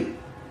free.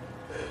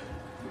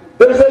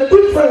 There is a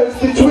difference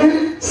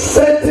between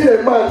setting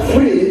a man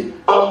free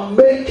and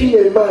making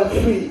a man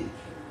free.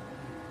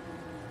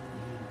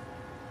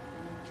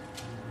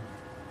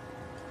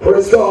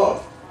 Praise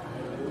God.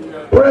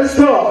 Hallelujah. Praise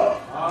God.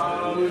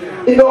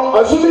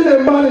 Hallelujah. Assuming a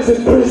man is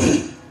in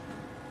prison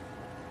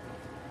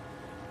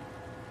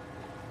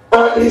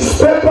and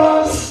his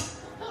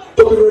papers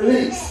to be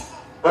released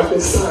have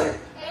been signed,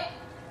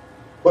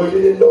 but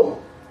he didn't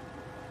know,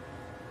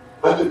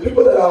 and the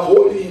people that are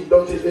holding him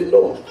don't even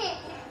know.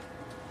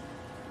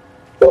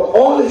 But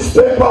all his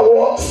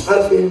paperwork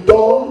has been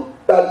done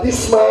that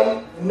this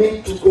man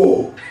needs to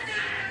go.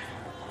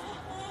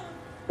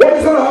 What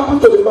is going to happen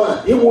to the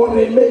man? He will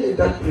remain in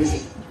that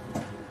prison.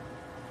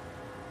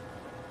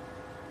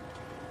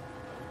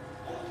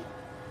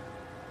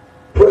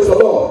 Praise the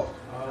Lord.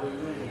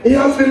 Hallelujah. He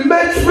has been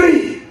made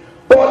free,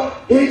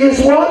 but he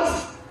is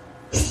what?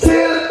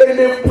 Still in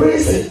a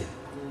prison.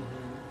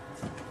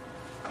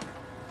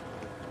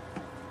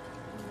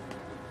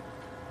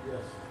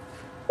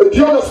 Do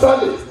you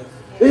understand it?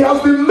 He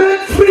has been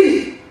made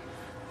free,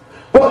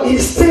 but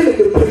he's still in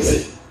the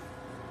prison.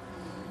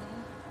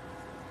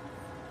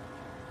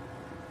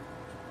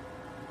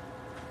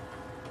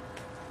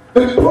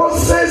 The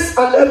process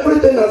and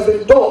everything has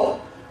been done,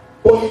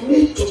 but he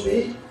needs to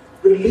be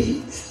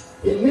released.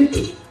 He needs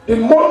to. The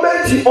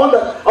moment he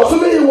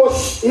assuming he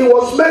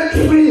was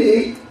made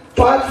free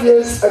 5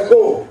 years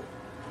ago,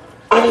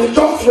 and he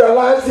just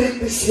realized it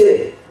this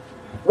year.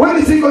 When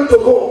is he going to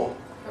go?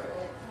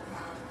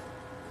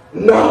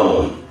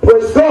 Now,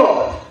 praise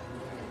God.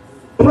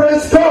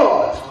 Praise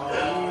God.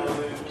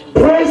 Hallelujah.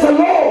 Praise the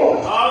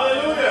Lord.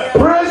 Hallelujah.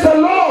 Praise the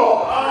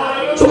Lord.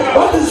 Hallelujah. So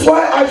that is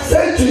why I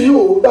say to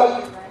you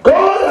that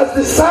God has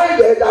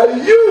decided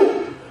that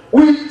you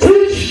will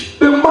teach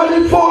the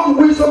manifold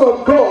wisdom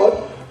of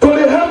God to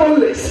the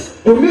heavenlies.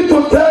 You need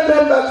to tell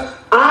them that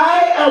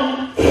I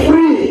am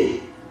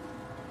free.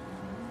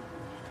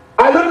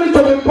 I don't need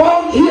to be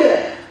bound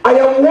here. I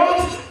am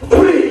what?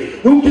 Free.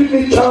 You give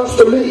me a chance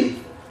to live.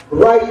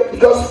 Right?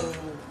 Because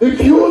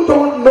if you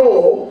don't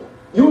know,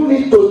 you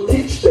need to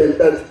teach them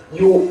that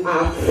you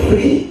are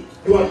free.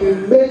 You have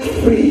been made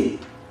free.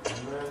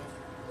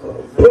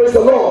 Praise the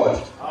Lord.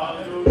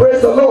 Hallelujah.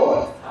 Praise the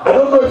Lord. I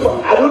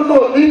don't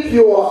know if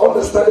you are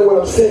understanding what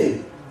I'm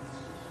saying.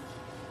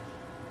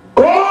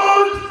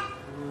 God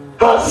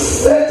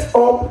has set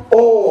up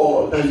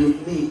all that you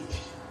need.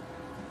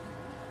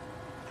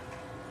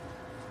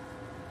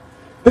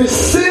 The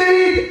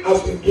seed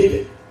has been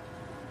given.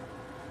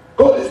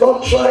 God is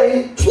not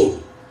trying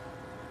to,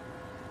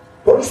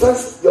 for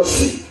instance, you're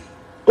sick.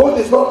 God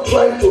is not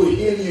trying to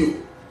heal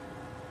you.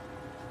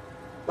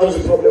 That's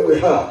the problem we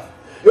have.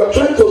 You are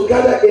trying to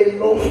gather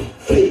enough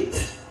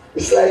faith.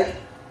 It's like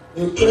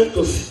you trying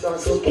to sit down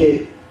and say,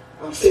 okay,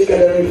 I'm still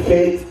gathering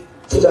faith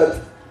so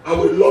that I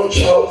will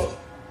launch out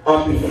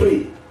and be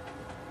free.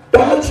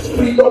 That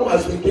freedom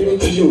has been given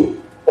to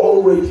you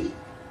already.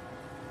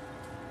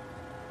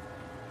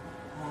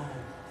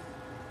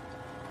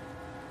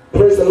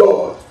 Praise the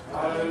Lord.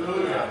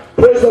 Hallelujah.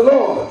 Praise the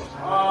Lord.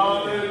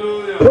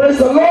 Hallelujah. Praise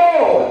the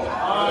Lord.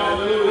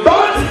 Hallelujah.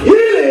 That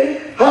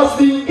healing has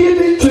been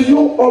given to you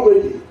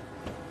already.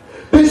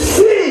 The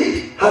seed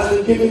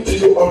given to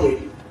you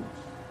already.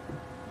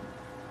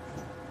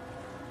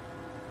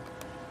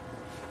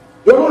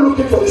 You're not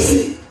looking for the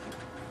seed.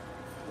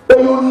 But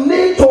you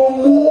need to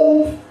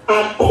move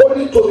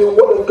according to the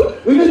word of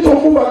God. You need to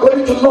move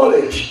according to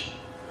knowledge.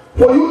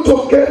 For you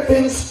to get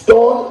things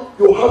done,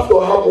 you have to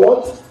have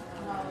what?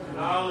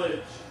 Knowledge.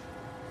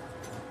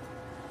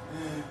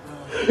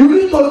 You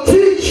need to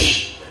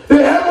teach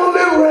the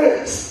heavenly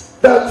realms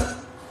that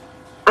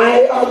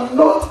I am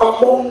not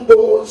among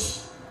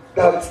those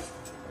that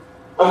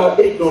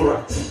are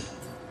ignorant.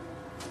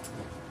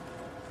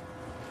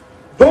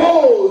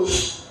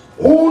 Those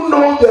who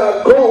know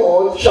their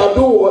God shall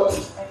do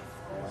what?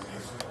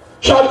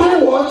 Shall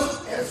do what?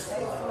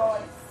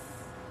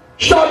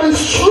 Shall be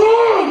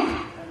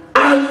strong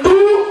and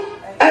do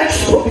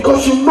exploit,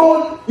 because you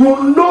know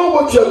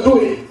what you're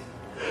doing.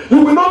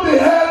 You will not be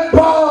held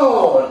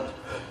bound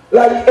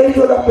like any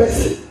other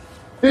person.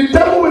 The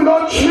devil will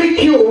not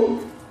trick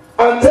you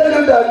and tell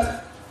you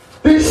that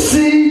this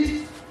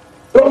seed,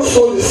 don't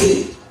sow the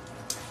seed,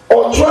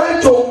 or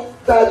try to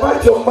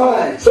divert your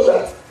mind so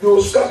that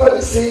you scatter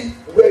the seed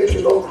where it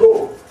will not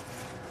grow,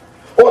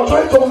 or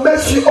try to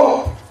mess you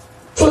up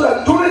so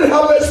that during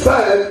harvest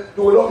time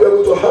you will not be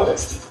able to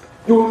harvest.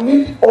 You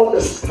need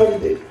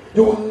understanding.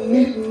 You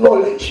need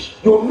knowledge.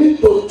 You need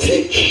to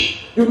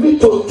teach. You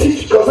need to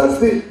teach, because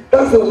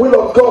that's the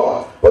will of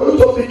God. For you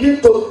to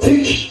begin to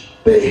teach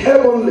the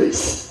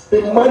heavenlies,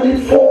 the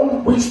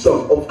manifold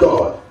wisdom of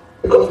God,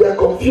 because they are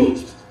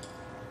confused.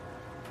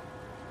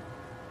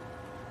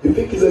 You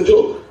think it's a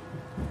joke?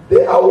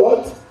 They are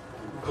what?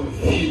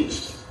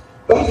 Confused.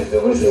 That is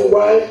the reason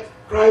why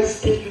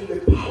Christ gave you the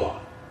power.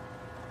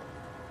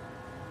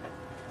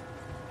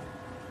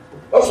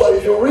 That's why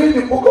if you read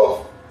the book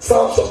of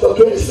Psalms chapter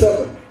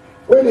 27,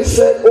 when he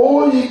said,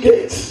 "O ye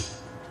gates,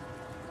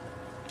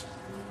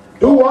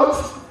 do what?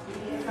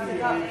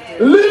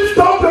 Lift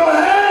up your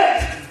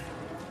head.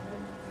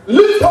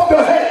 Lift up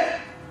your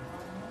head.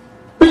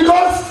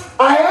 Because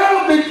I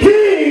am the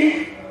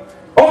King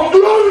of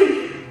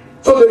glory."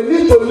 So they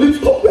need to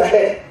lift up their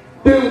head.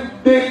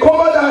 They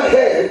cover their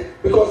head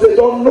because they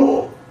don't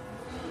know.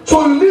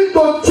 So you need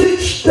to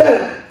teach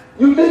them.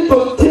 You need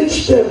to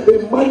teach them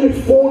the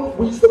manifold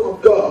wisdom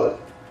of God.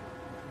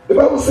 The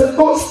Bible says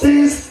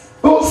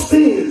those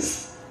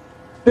things,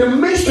 the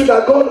mystery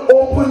that God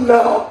opened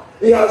now,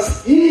 He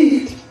has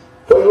hid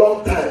for a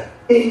long time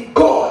in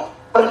God,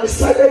 and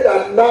decided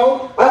that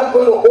now I'm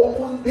going to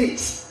open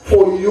this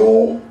for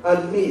you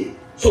and me.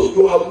 So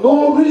you have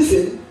no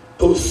reason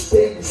to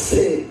stay the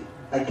same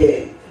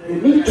again. You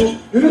need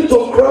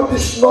to grab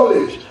this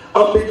knowledge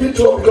and begin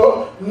to know,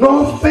 because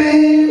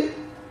nothing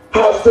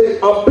has the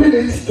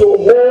ability to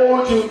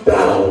hold you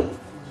down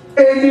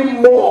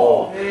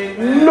anymore.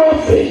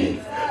 Nothing.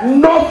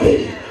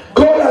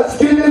 God has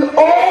given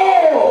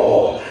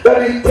all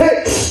that it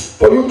takes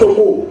for you to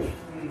move,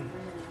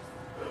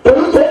 for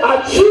you to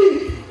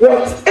achieve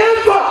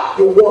whatever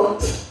you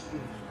want,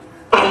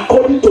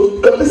 according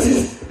to God. This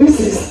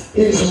is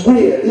His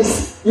will,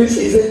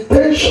 His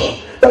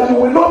intention, that you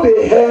will not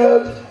be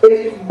held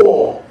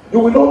anymore. You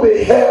will not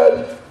be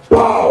held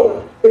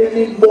bound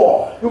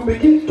anymore. You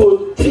begin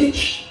to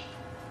teach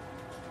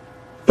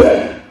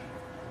them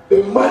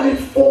the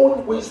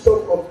manifold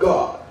wisdom of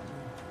God,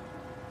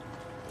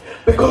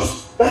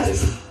 because that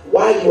is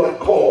why you are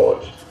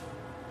called.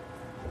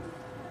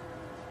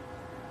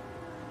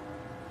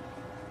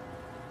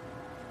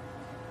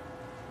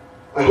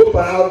 I hope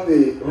I have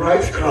the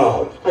right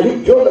crowd. Do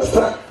you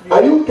understand?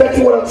 Are you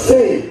getting what I'm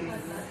saying?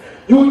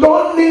 You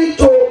don't need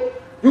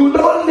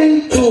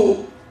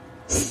to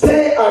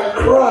stay and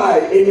cry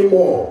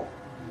anymore,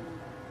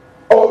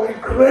 or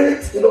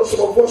regret.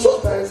 Some of us,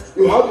 sometimes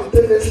you have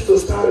the tendency to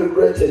start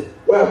regretting.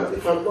 Well,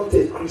 if I'm not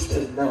a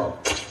Christian now,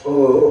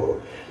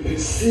 if you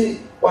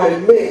see my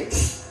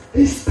mates,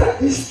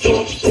 this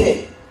church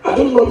thing, I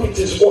don't know if it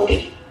is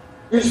working.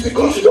 It's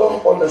because you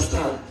don't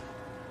understand.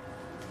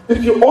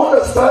 If you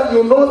understand,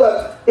 you know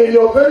that in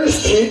your very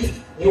street,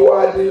 you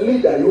are the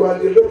leader, you are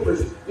the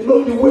representative.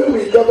 The way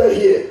we gather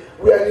here,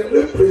 we are the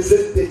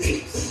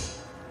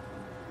representatives.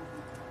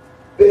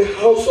 The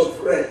house of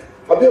Red.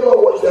 Have you ever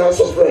watched the House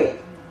of Red?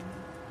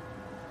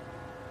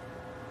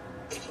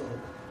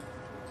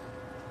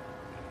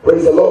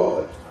 Praise the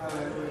Lord.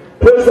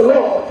 Praise the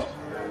Lord.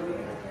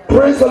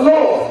 Praise the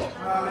Lord.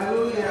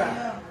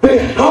 Hallelujah. The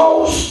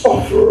House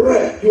of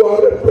Red. You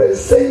are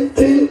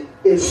representing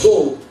a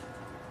soul.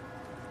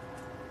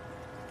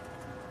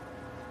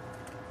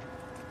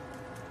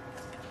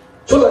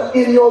 So that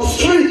in your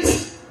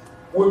street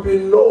will be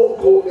no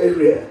go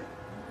area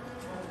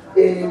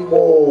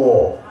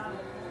anymore.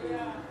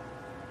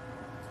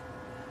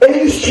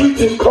 Any street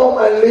you come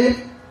and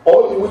live,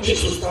 all the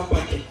witches will start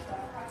packing.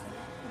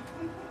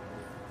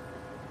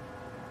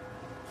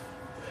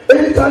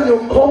 Anytime you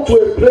come to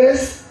a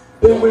place,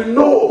 they will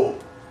know.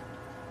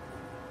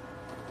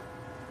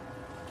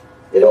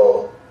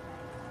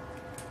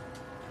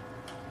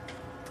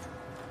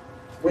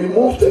 We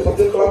moved to a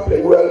particular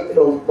place.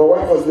 Well, my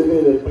wife was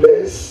living in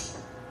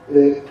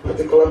a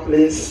particular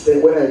place.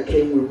 Then when I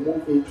came, we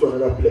moved into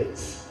another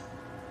place.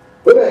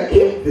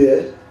 coming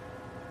there,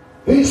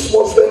 this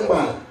Muslim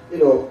man,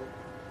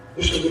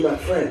 used to be my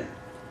friend.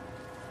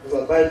 I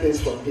was buying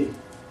things from him.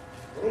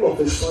 All of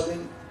a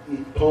sudden, he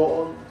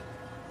turned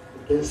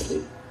against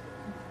me.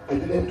 I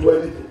didn't do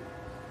anything.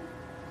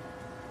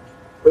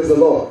 Praise the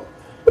Lord.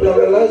 But I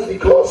realized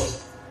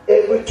because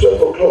every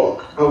 12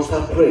 o'clock, I will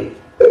start praying.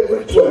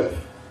 Every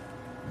 12.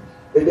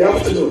 In the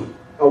afternoon,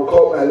 I will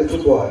call my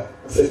little boy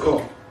and say,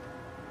 come,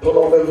 turn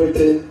off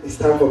everything. It's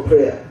time for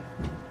prayer.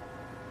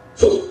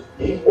 So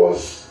I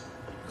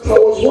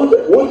was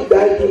wondering, what did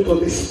I do to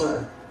this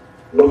man?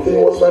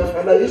 Nothing. Was my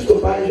friend. I used to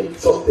buy him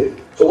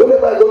something. So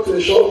whenever I go to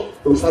the shop,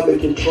 he will start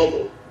making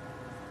trouble.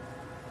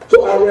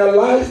 So I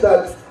realized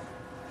that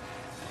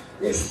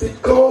it's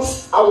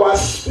because our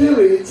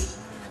spirit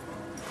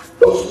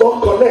does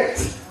not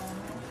connect.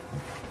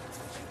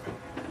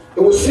 He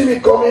will see me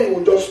coming, he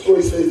will just throw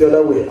his face the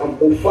other way and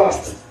move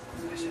fast.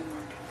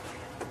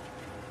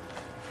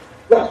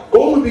 Now,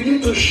 God will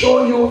begin to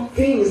show you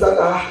things that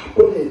are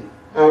happening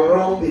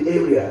around the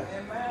area.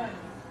 Amen.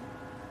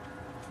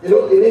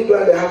 In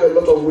England they have a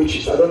lot of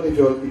witches. I don't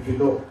know if you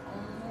know.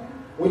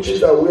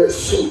 Witches that wear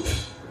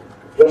suit,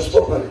 dress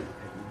properly.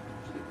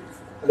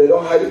 And they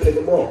don't hide it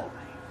anymore.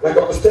 Like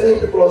I was telling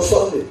people on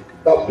Sunday,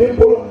 that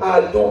people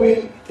are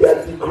doing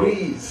their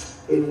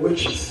degrees in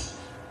witches,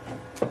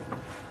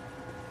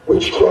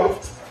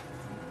 witchcraft,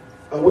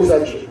 and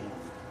wizardry.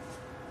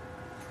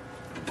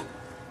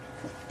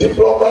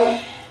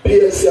 Diploma,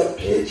 PhD, and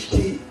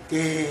PhD.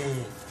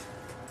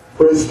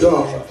 Praise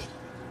God.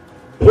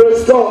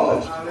 Praise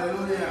God.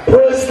 Hallelujah.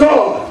 Praise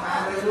God.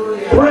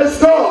 Hallelujah. Praise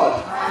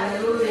God.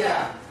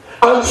 Hallelujah.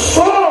 And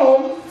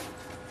some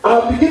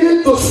are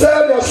beginning to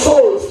sell their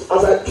souls,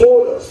 as I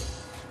told us.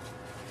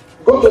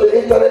 Go to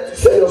the internet to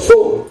sell your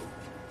soul,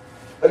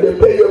 and they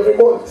pay you every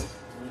month.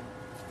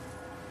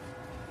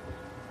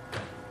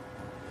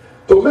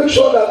 To make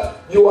sure that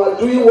you are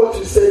doing what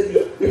you say.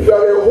 If you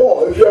are a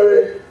whore, if you are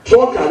a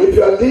drunkard, if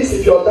you are this,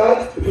 if you are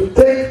that, if you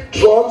take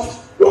drugs,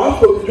 you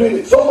have to be doing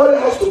it. Somebody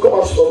has to come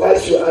and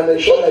supervise you and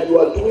ensure that you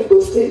are doing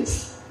those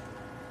things.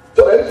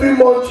 So every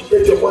month you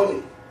get your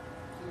money.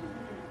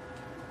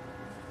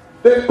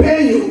 They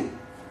pay you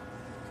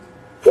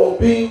for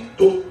being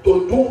to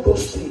do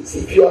those things.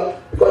 If you are,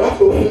 because you have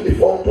to fill the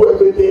form, do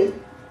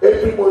everything.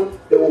 Every month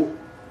they will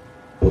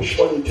push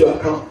money into your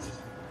account.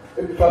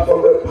 Maybe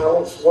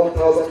 £500,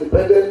 1,000,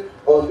 depending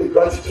on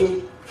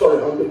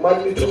the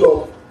magnitude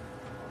of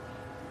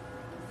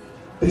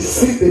the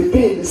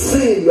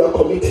sin you are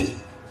committing.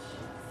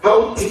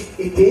 How deep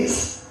it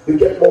is, you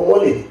get more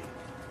money.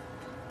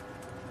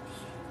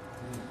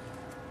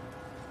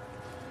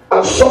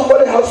 And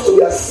somebody has to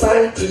be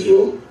assigned to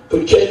you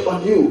to check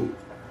on you.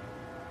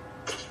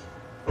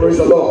 Praise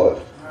the Lord.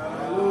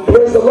 Hallelujah.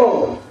 Praise the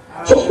Lord.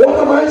 Hallelujah. So what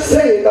am I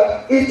saying?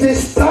 That it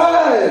is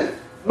time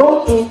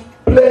not to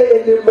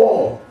play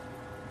anymore.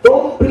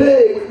 Don't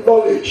play with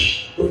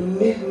knowledge. You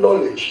need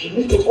knowledge. You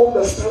need to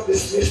understand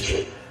this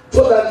mystery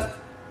so that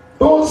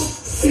those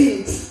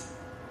seeds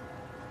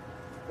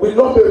will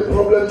not be a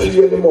problem to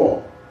you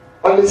anymore.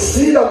 And the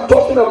seed I'm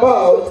talking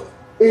about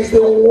is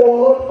the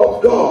word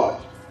of God.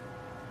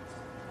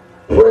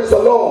 Praise the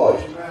Lord.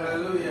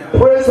 Hallelujah.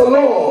 Praise the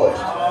Lord.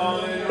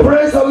 Hallelujah.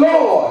 Praise the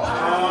Lord.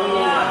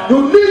 Hallelujah.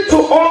 You need to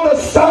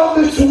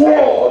understand this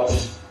word.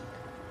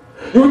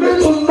 You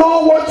need to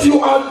know what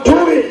you are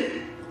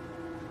doing.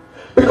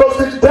 Because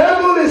the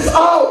devil is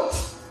out.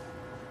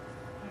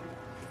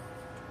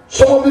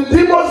 Some of the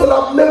demons that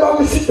have never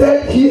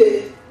visited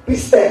here,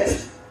 this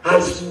earth,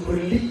 has been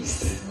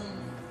released.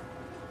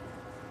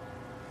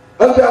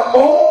 And they are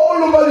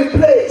all over the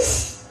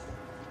place.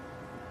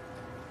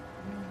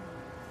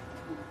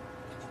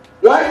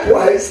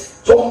 Likewise,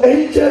 some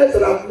angels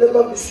that have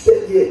never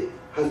visited here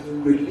has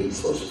been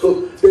released also.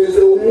 So there is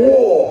a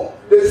war.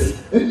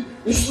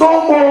 It's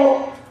no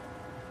more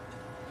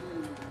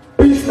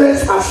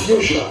business as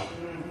usual.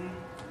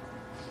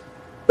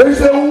 There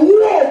is a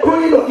war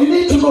going on. You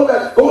need to know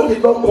that God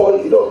did not call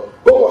you. God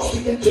was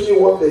speaking to me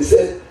one day.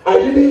 Said, I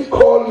didn't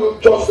call you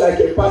just like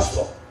a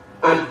pastor.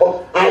 And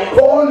I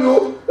call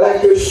you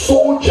like a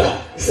soldier.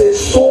 He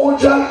says,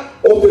 soldier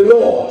of the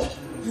Lord.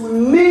 You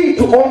need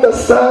to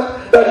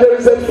understand that there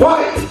is a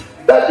fight.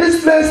 That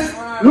this place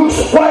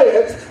looks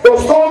quiet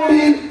does not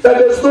mean that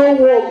there's no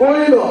war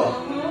going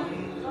on.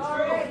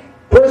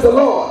 Praise the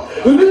Lord.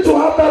 You need to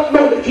have that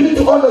knowledge. You need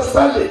to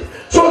understand it.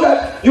 So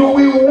that you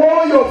will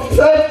war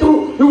yourself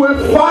through. You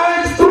will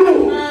fight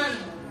through.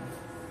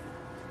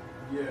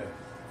 Yeah.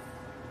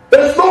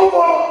 There's no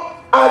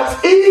more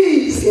at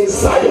ease in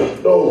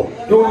Zion. No.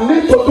 You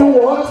need to do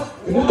what?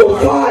 You need to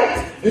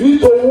fight. You need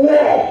to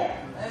war.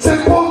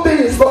 Simple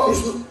things,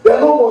 they are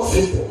no more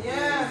simple.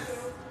 Yes.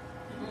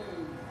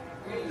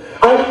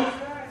 I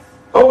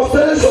was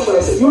telling someone, I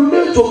said, you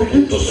need to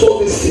begin to sow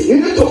this seed. You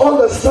need to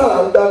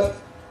understand that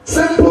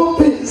simple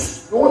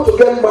things. You want to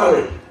get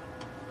married.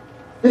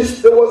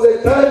 There was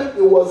a time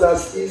it was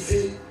as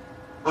easy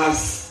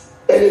as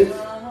anything.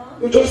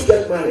 You just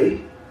get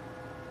married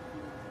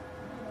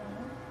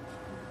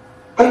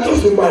and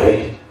just be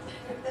married.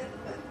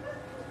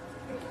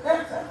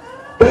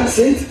 That's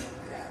it.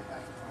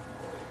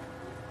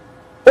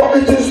 But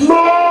it is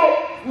no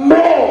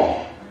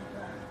more.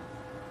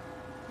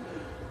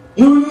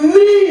 You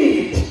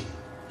need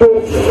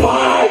to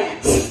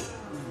fight.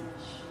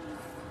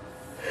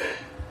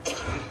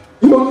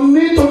 You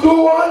need to do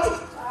what?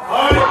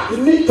 You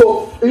need to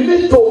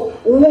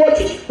watch.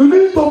 You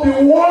need to be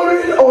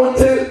worrying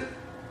until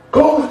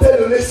God will tell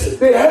you, listen,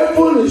 the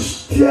heaven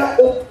is there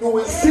open. You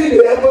will see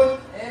the heaven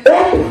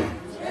open.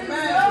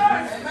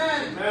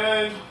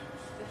 Amen.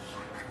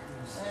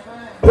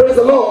 Praise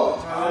the Lord.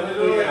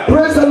 Hallelujah.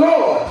 Praise the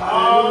Lord.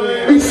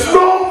 Hallelujah. It's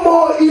no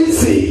more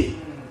easy.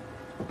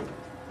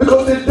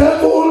 Because the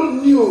devil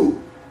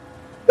knew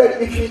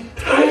that if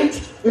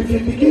he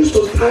begins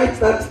to tight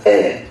that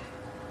end,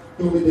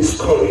 he will be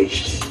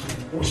discouraged.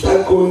 He will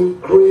start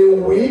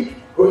growing weak,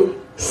 growing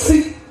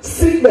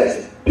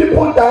sickness.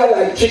 People die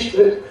like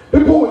chickens.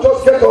 People will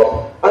just get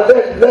up and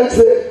then the next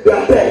day they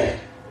are dead.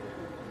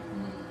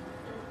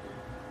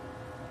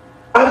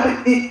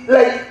 And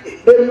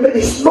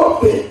it's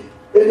nothing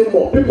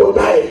anymore. People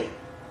die.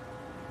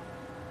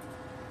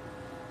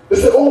 They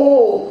say,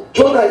 oh,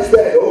 Jonah is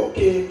dead.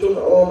 Okay,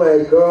 Jonah, oh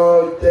my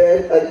God,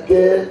 dead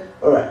again.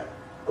 Alright,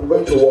 I'm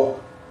going to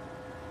walk.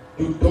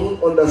 You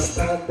don't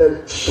understand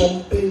that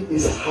something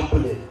is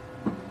happening.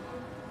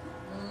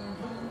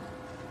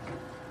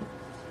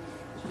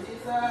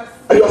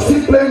 And you are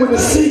still playing with the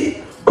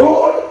sea.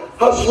 God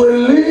has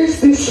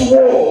released this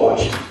word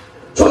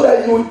so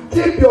that you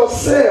dip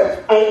yourself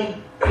and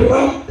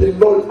grab the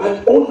knowledge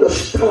and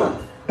understand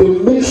the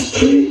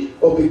mystery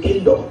of the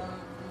kingdom.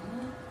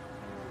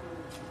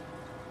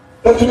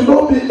 That you will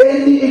not be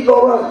any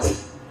ignorant.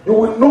 You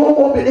will no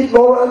more be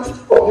ignorant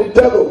of the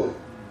devil.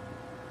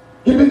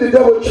 Giving the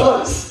devil a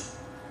chance.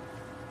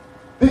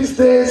 These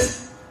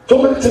days,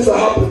 so many things are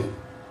happening.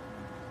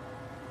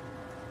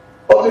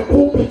 On the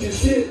pulpit, you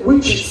see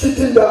witches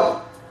sitting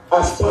down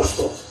as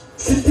pastors,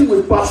 sitting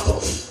with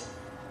pastors.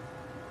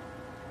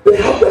 They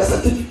have their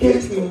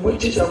certificates in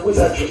witches and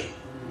wizardry,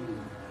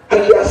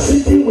 and they are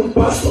sitting with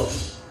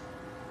pastors.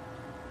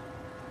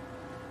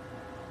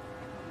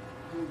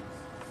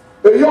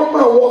 A young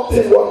man walked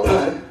in one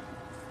time.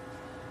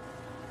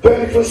 But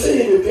if you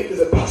see him, you think he's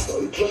a pastor.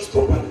 He dressed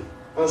properly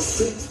and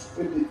sits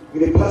with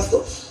the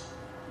pastors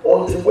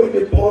until when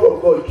the power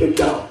of God came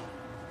down.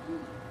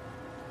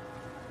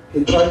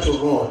 He tried to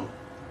run.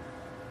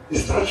 He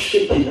started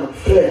shaking and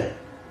fell.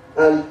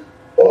 And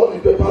all the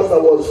papers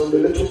that was on the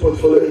little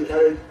portfolio, he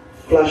carried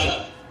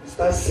flasher. He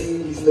started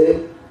seeing his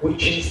name,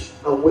 witches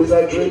and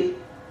wizardry,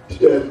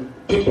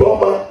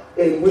 diploma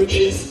in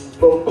witches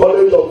from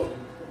college of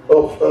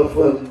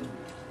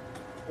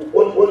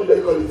what do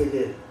they call it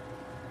again?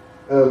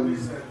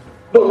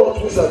 No,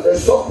 not wizard.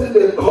 There's something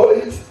they call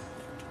it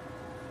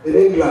in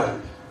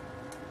England.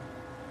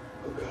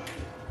 Oh God,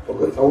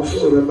 forgot. I will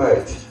soon remember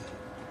it.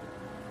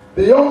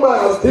 The young man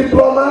has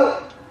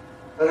diploma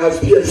and has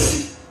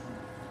PhD.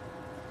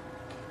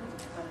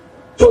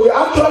 So he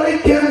actually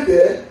came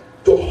there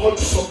to hurt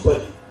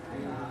somebody,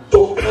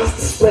 to cast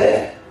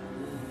spell.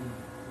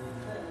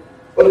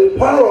 But the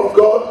power of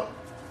God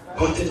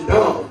cut him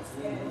down.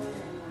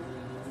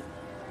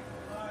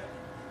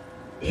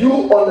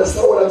 You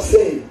understand what I'm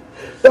saying?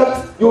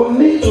 That you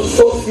need to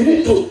sow, you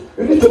need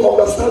to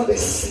understand the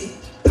seed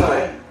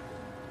time.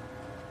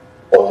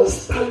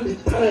 Understand the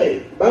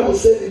time. The Bible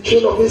says the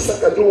children of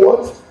Issachar do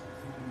what?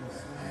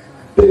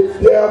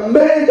 They are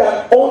men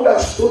that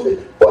understood it.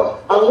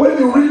 And when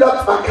you read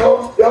that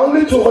account, they are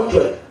only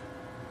 200.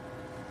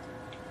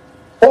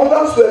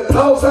 Others were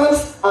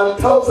thousands and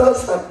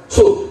thousands. And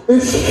so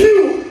it's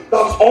few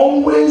that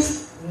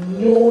always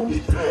know the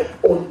time,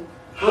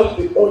 have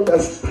the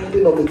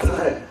understanding of the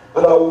time.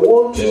 And I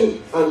want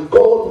you, and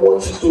God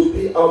wants you to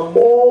be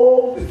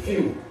among the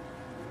few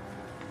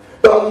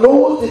that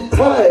knows the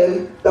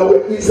time that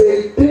is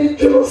a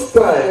dangerous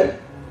time.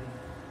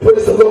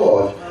 Praise the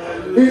Lord.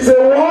 It's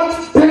a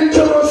what?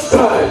 Dangerous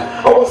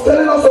time. I was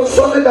telling us on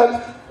Sunday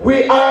that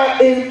we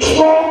are in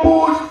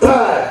troubled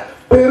time,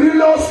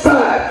 perilous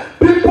time.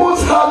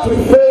 People's heart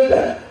will fail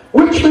them,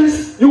 which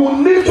means you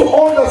need to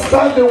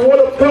understand the word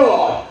of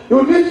God.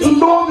 You need to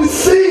know the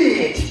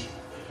seed.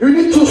 You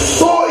need to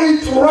sow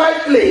it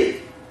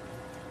rightly,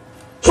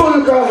 so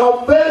you can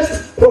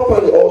harvest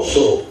properly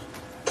also.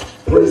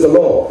 Praise the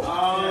Lord.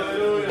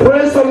 Hallelujah.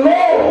 Praise the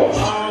Lord.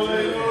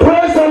 Hallelujah.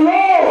 Praise the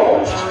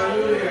Lord.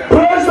 Hallelujah.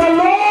 Praise the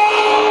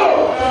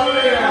Lord.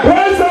 Hallelujah.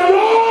 Praise the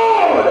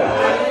Lord.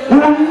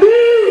 You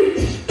need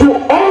to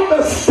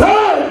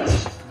understand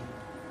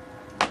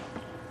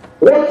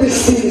what this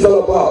seed is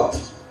all about,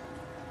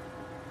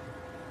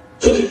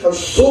 so you can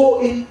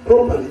sow it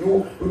properly.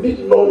 You need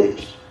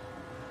knowledge.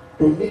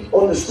 You need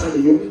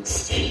understanding. You need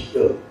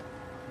skill.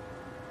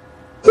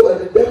 So that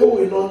the devil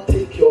will not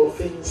take your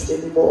things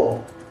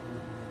anymore.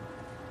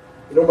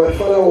 You know, my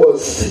father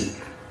was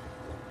sick.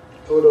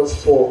 He told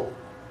us for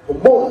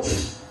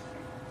months.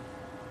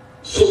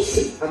 So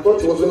sick. I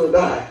thought he was going to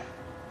die.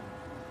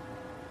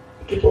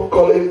 He kept on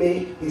calling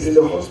me. He's in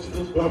the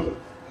hospital. Blah, blah.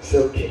 I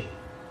said, okay.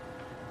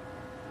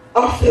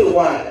 After a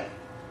while,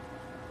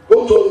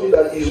 God told me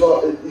that he's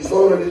not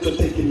ready to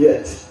take him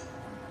yet.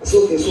 I said,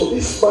 okay, so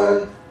this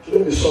man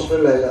shouldn't be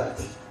suffering like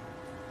that.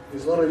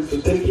 He's not ready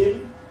to take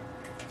him,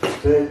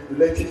 then you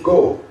let him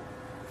go.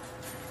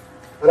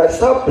 And I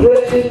start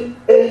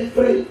praying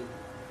every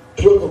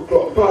 12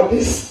 o'clock. For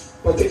this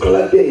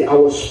particular day, I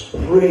was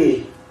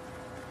praying.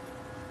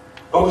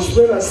 I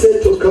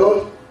said to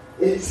God,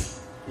 it's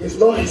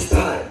not his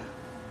time.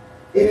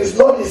 It is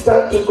not his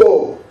time to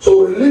go.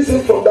 So release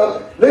him from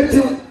that. Let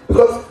him,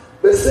 because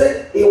they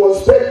said he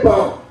was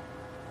bedbound.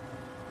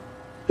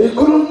 He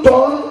couldn't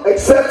turn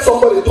except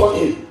somebody turned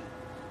him.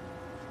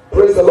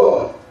 Praise the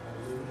Lord.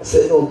 I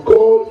said, no,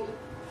 God,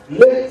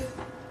 let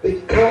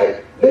the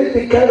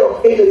kind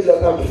of energy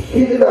that I'm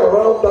feeling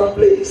around that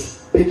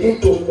place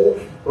begin to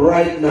move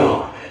right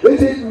now.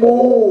 Let it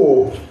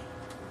move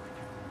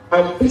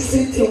and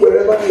visit him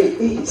wherever he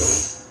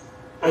is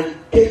and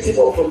get him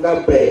up from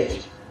that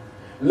bed.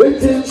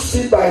 Let him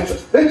sit by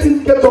himself. Let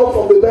him get up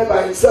from the bed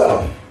by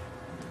himself.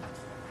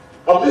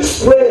 And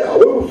this prayer,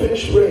 when we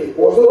finished praying, it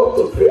was not up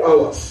to 3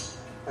 hours.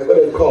 I got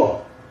a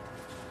call.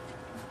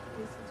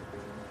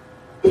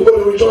 People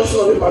were rejoicing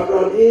on the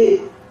background.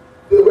 Hey,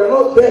 they were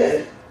not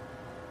there.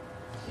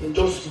 He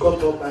just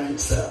got up by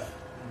himself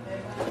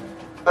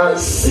and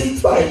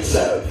sit by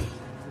himself.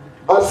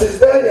 And since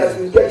then, he has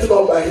been getting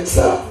up by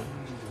himself.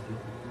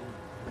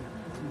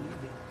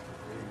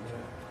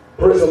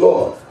 Praise the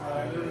Lord.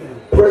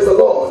 Praise the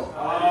Lord.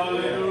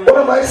 Hallelujah. What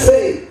am I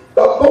saying?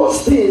 That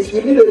those things,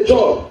 you need a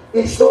job.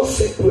 It's not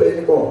simple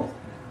anymore.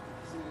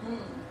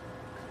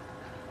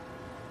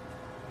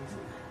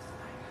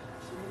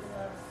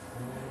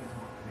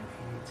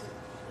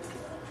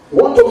 You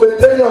want to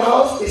maintain your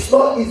house? It's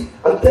not easy.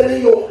 I'm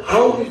telling you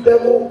how the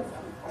devil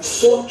is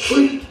so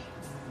tricky.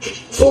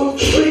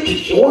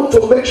 You want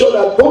to make sure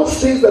that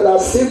those things that are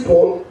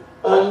simple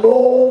are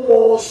no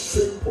more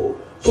simple.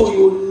 So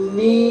you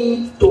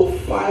need to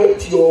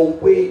fight your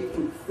way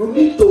through. You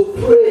need to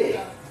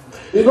pray.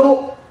 You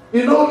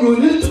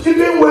need to,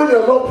 even when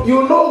you're not,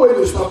 you know when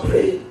you start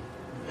praying.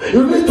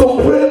 You need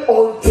to pray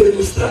until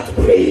you start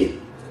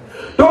praying.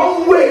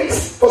 Don't wait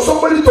for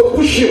somebody to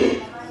push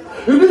you.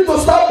 You need to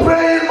start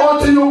praying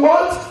until you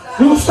what?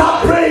 You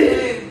start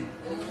praying.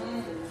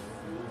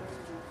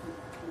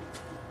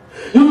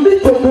 You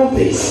need to do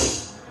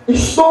this.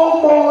 It's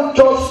no more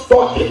just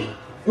talking.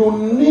 You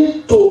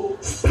need to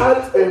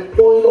start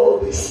employing all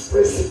these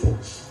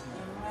principles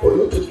for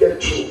you to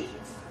get through.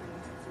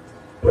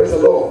 Praise the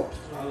Lord.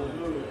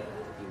 Hallelujah.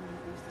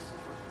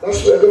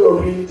 That's where we're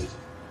going to read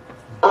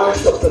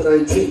Acts chapter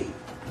 19,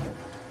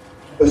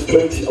 verse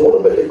 20. I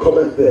want to make a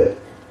comment there.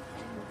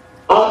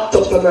 Acts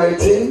chapter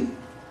 19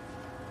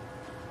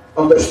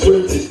 and verse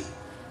 20.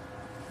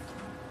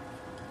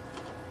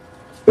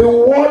 The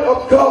word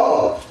of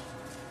God.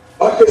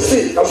 I can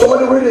see. Can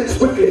somebody read it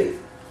quickly?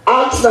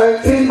 Acts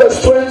 19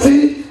 verse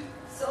 20.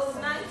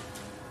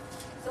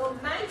 So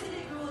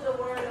mightily grew the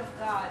word of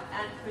God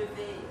and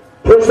prevailed.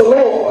 Praise the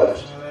Lord.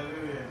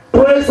 Hallelujah.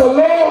 Praise the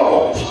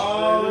Lord.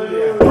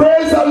 Hallelujah.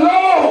 Praise the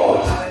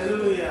Lord.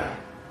 Hallelujah.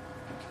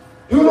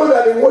 You know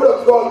that the word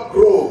of God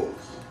grows.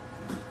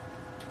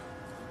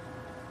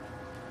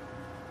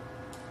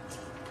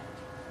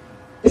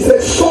 He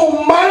said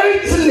so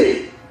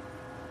mightily,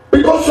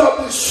 because you have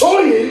been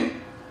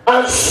sowing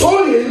and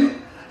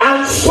sowing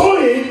and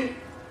sowing.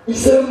 He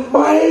said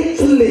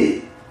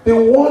mightily the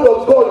word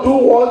of God do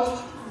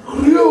what?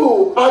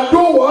 Grew. And do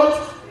what?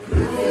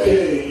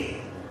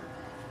 Prevail.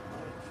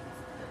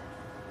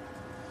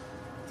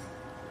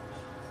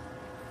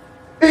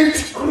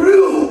 It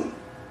grew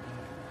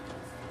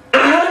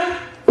and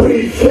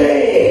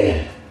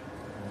prevailed.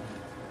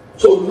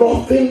 So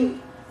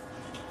nothing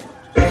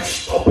can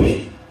stop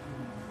it.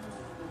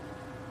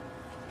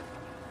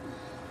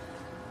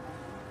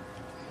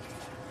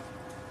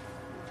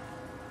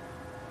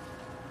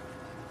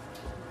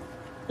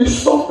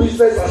 It's not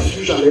business as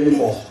usual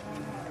anymore.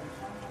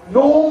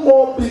 No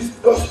more business,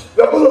 because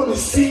we are going to be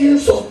seeing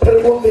some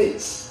terrible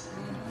things.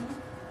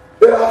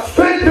 There are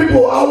fake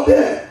people out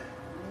there.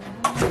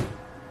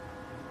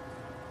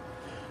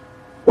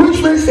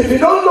 Which means if you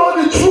don't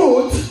know the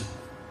truth,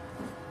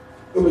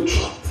 you'll be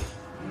trapped.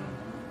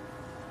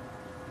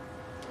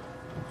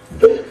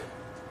 Fake.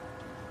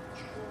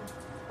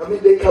 I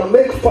mean, they can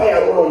make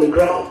fire run on the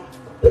ground.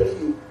 I'm telling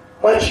you,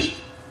 magic.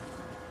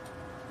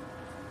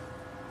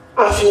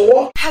 As you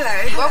walk.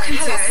 Hello, welcome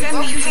to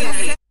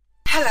Media.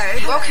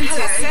 Hello, welcome to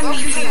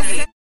Media.